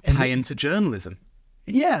tie into journalism.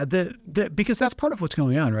 Yeah, because that's part of what's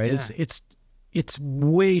going on, right? Yeah. It's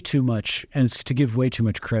way too much, and it's to give way too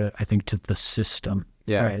much credit, I think, to the system.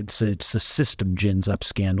 Yeah, right? It's the system gins up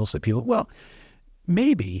scandals that people. Well,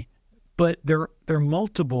 maybe, but there are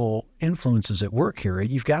multiple influences at work here. Right?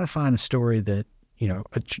 You've got to find a story that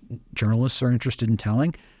journalists are interested in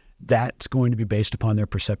telling. That's going to be based upon their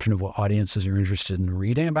perception of what audiences are interested in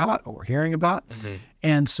reading about or hearing about. Mm-hmm.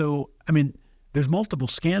 And so, I mean, there's multiple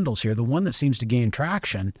scandals here. The one that seems to gain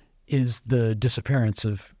traction is the disappearance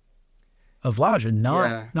of Lauscher,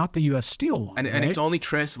 not the U.S. Steel one. And it's only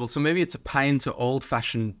traceable. So maybe it's a pie into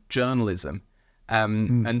old-fashioned journalism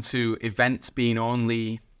and to events being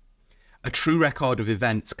only... A true record of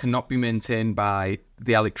events cannot be maintained by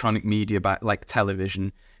the electronic media, like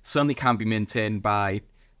television. Certainly can't be maintained by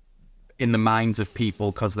in the minds of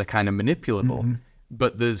people because they're kind of manipulable.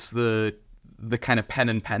 But there's the kind of pen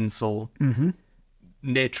and pencil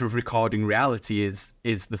nature of recording reality is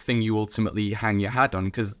the thing you ultimately hang your hat on,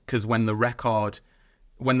 because when the record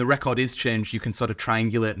is changed, you can sort of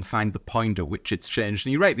triangulate and find the point at which it's changed.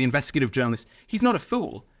 And you're right, the investigative journalist, he's not a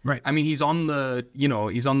fool. Right. I mean, he's on the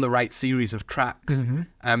right series of tracks.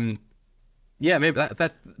 Yeah,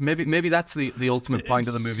 maybe that's the ultimate point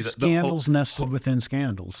of the movie. That Scandals nested within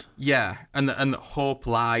scandals. Yeah, and the hope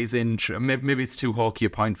lies in maybe it's too hawky a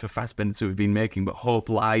point for Fassbinder to have been making, but hope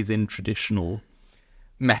lies in traditional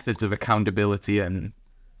methods of accountability. And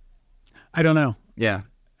I don't know. Yeah,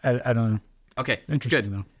 I don't know. Okay,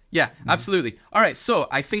 Interesting, good. though. Yeah, absolutely. All right, so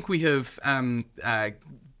I think we have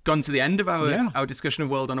gone to the end of our discussion of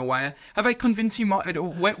World on a Wire. Have I convinced you more?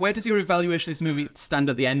 Where does your evaluation of this movie stand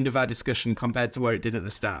at the end of our discussion compared to where it did at the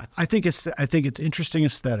start? I think it's interesting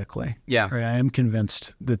aesthetically. Yeah. Right, I am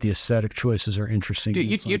convinced that the aesthetic choices are interesting. Do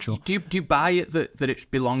and you buy it that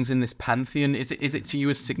it belongs in this pantheon? Is it to you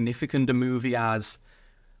as significant a movie as,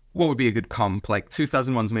 what would be a good comp? Like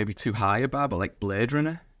 2001's maybe too high a bar, but like Blade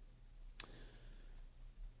Runner?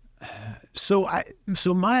 So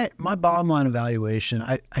my bottom line evaluation,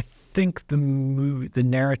 I think the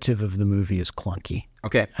narrative of the movie is clunky.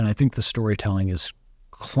 Okay. And I think the storytelling is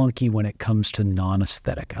clunky when it comes to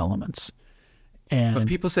non-aesthetic elements. But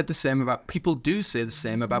people do say the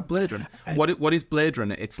same about Blade Runner. What is Blade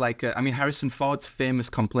Runner? It's like, Harrison Ford's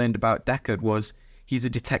famous complaint about Deckard was he's a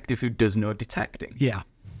detective who does no detecting. Yeah.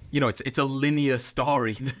 It's a linear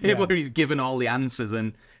story where he's given all the answers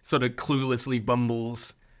and sort of cluelessly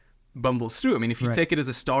bumbles through. I mean, if you take it as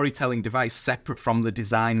a storytelling device separate from the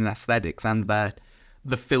design and aesthetics and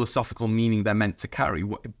the philosophical meaning they're meant to carry,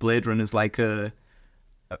 Blade Runner is like a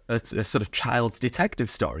sort of child's detective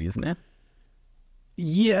story, isn't it?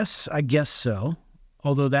 Yes, I guess so.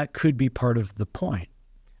 Although that could be part of the point.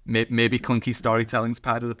 Maybe clunky storytelling's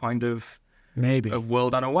part of the point of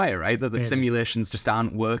World on a Wire, right? That the simulations just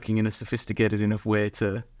aren't working in a sophisticated enough way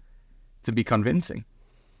to be convincing.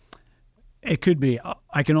 It could be.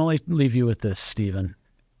 I can only leave you with this, Stephen.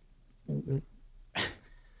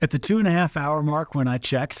 At the 2.5 hour mark when I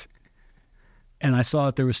checked and I saw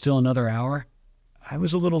that there was still another hour, I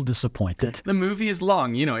was a little disappointed. The movie is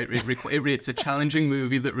long, it's a challenging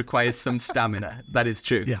movie that requires some stamina. That is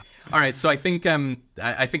true. Yeah. All right, so I think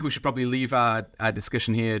we should probably leave our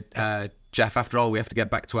discussion here. Jeff, after all, we have to get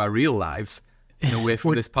back to our real lives away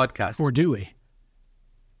from this podcast. Or do we?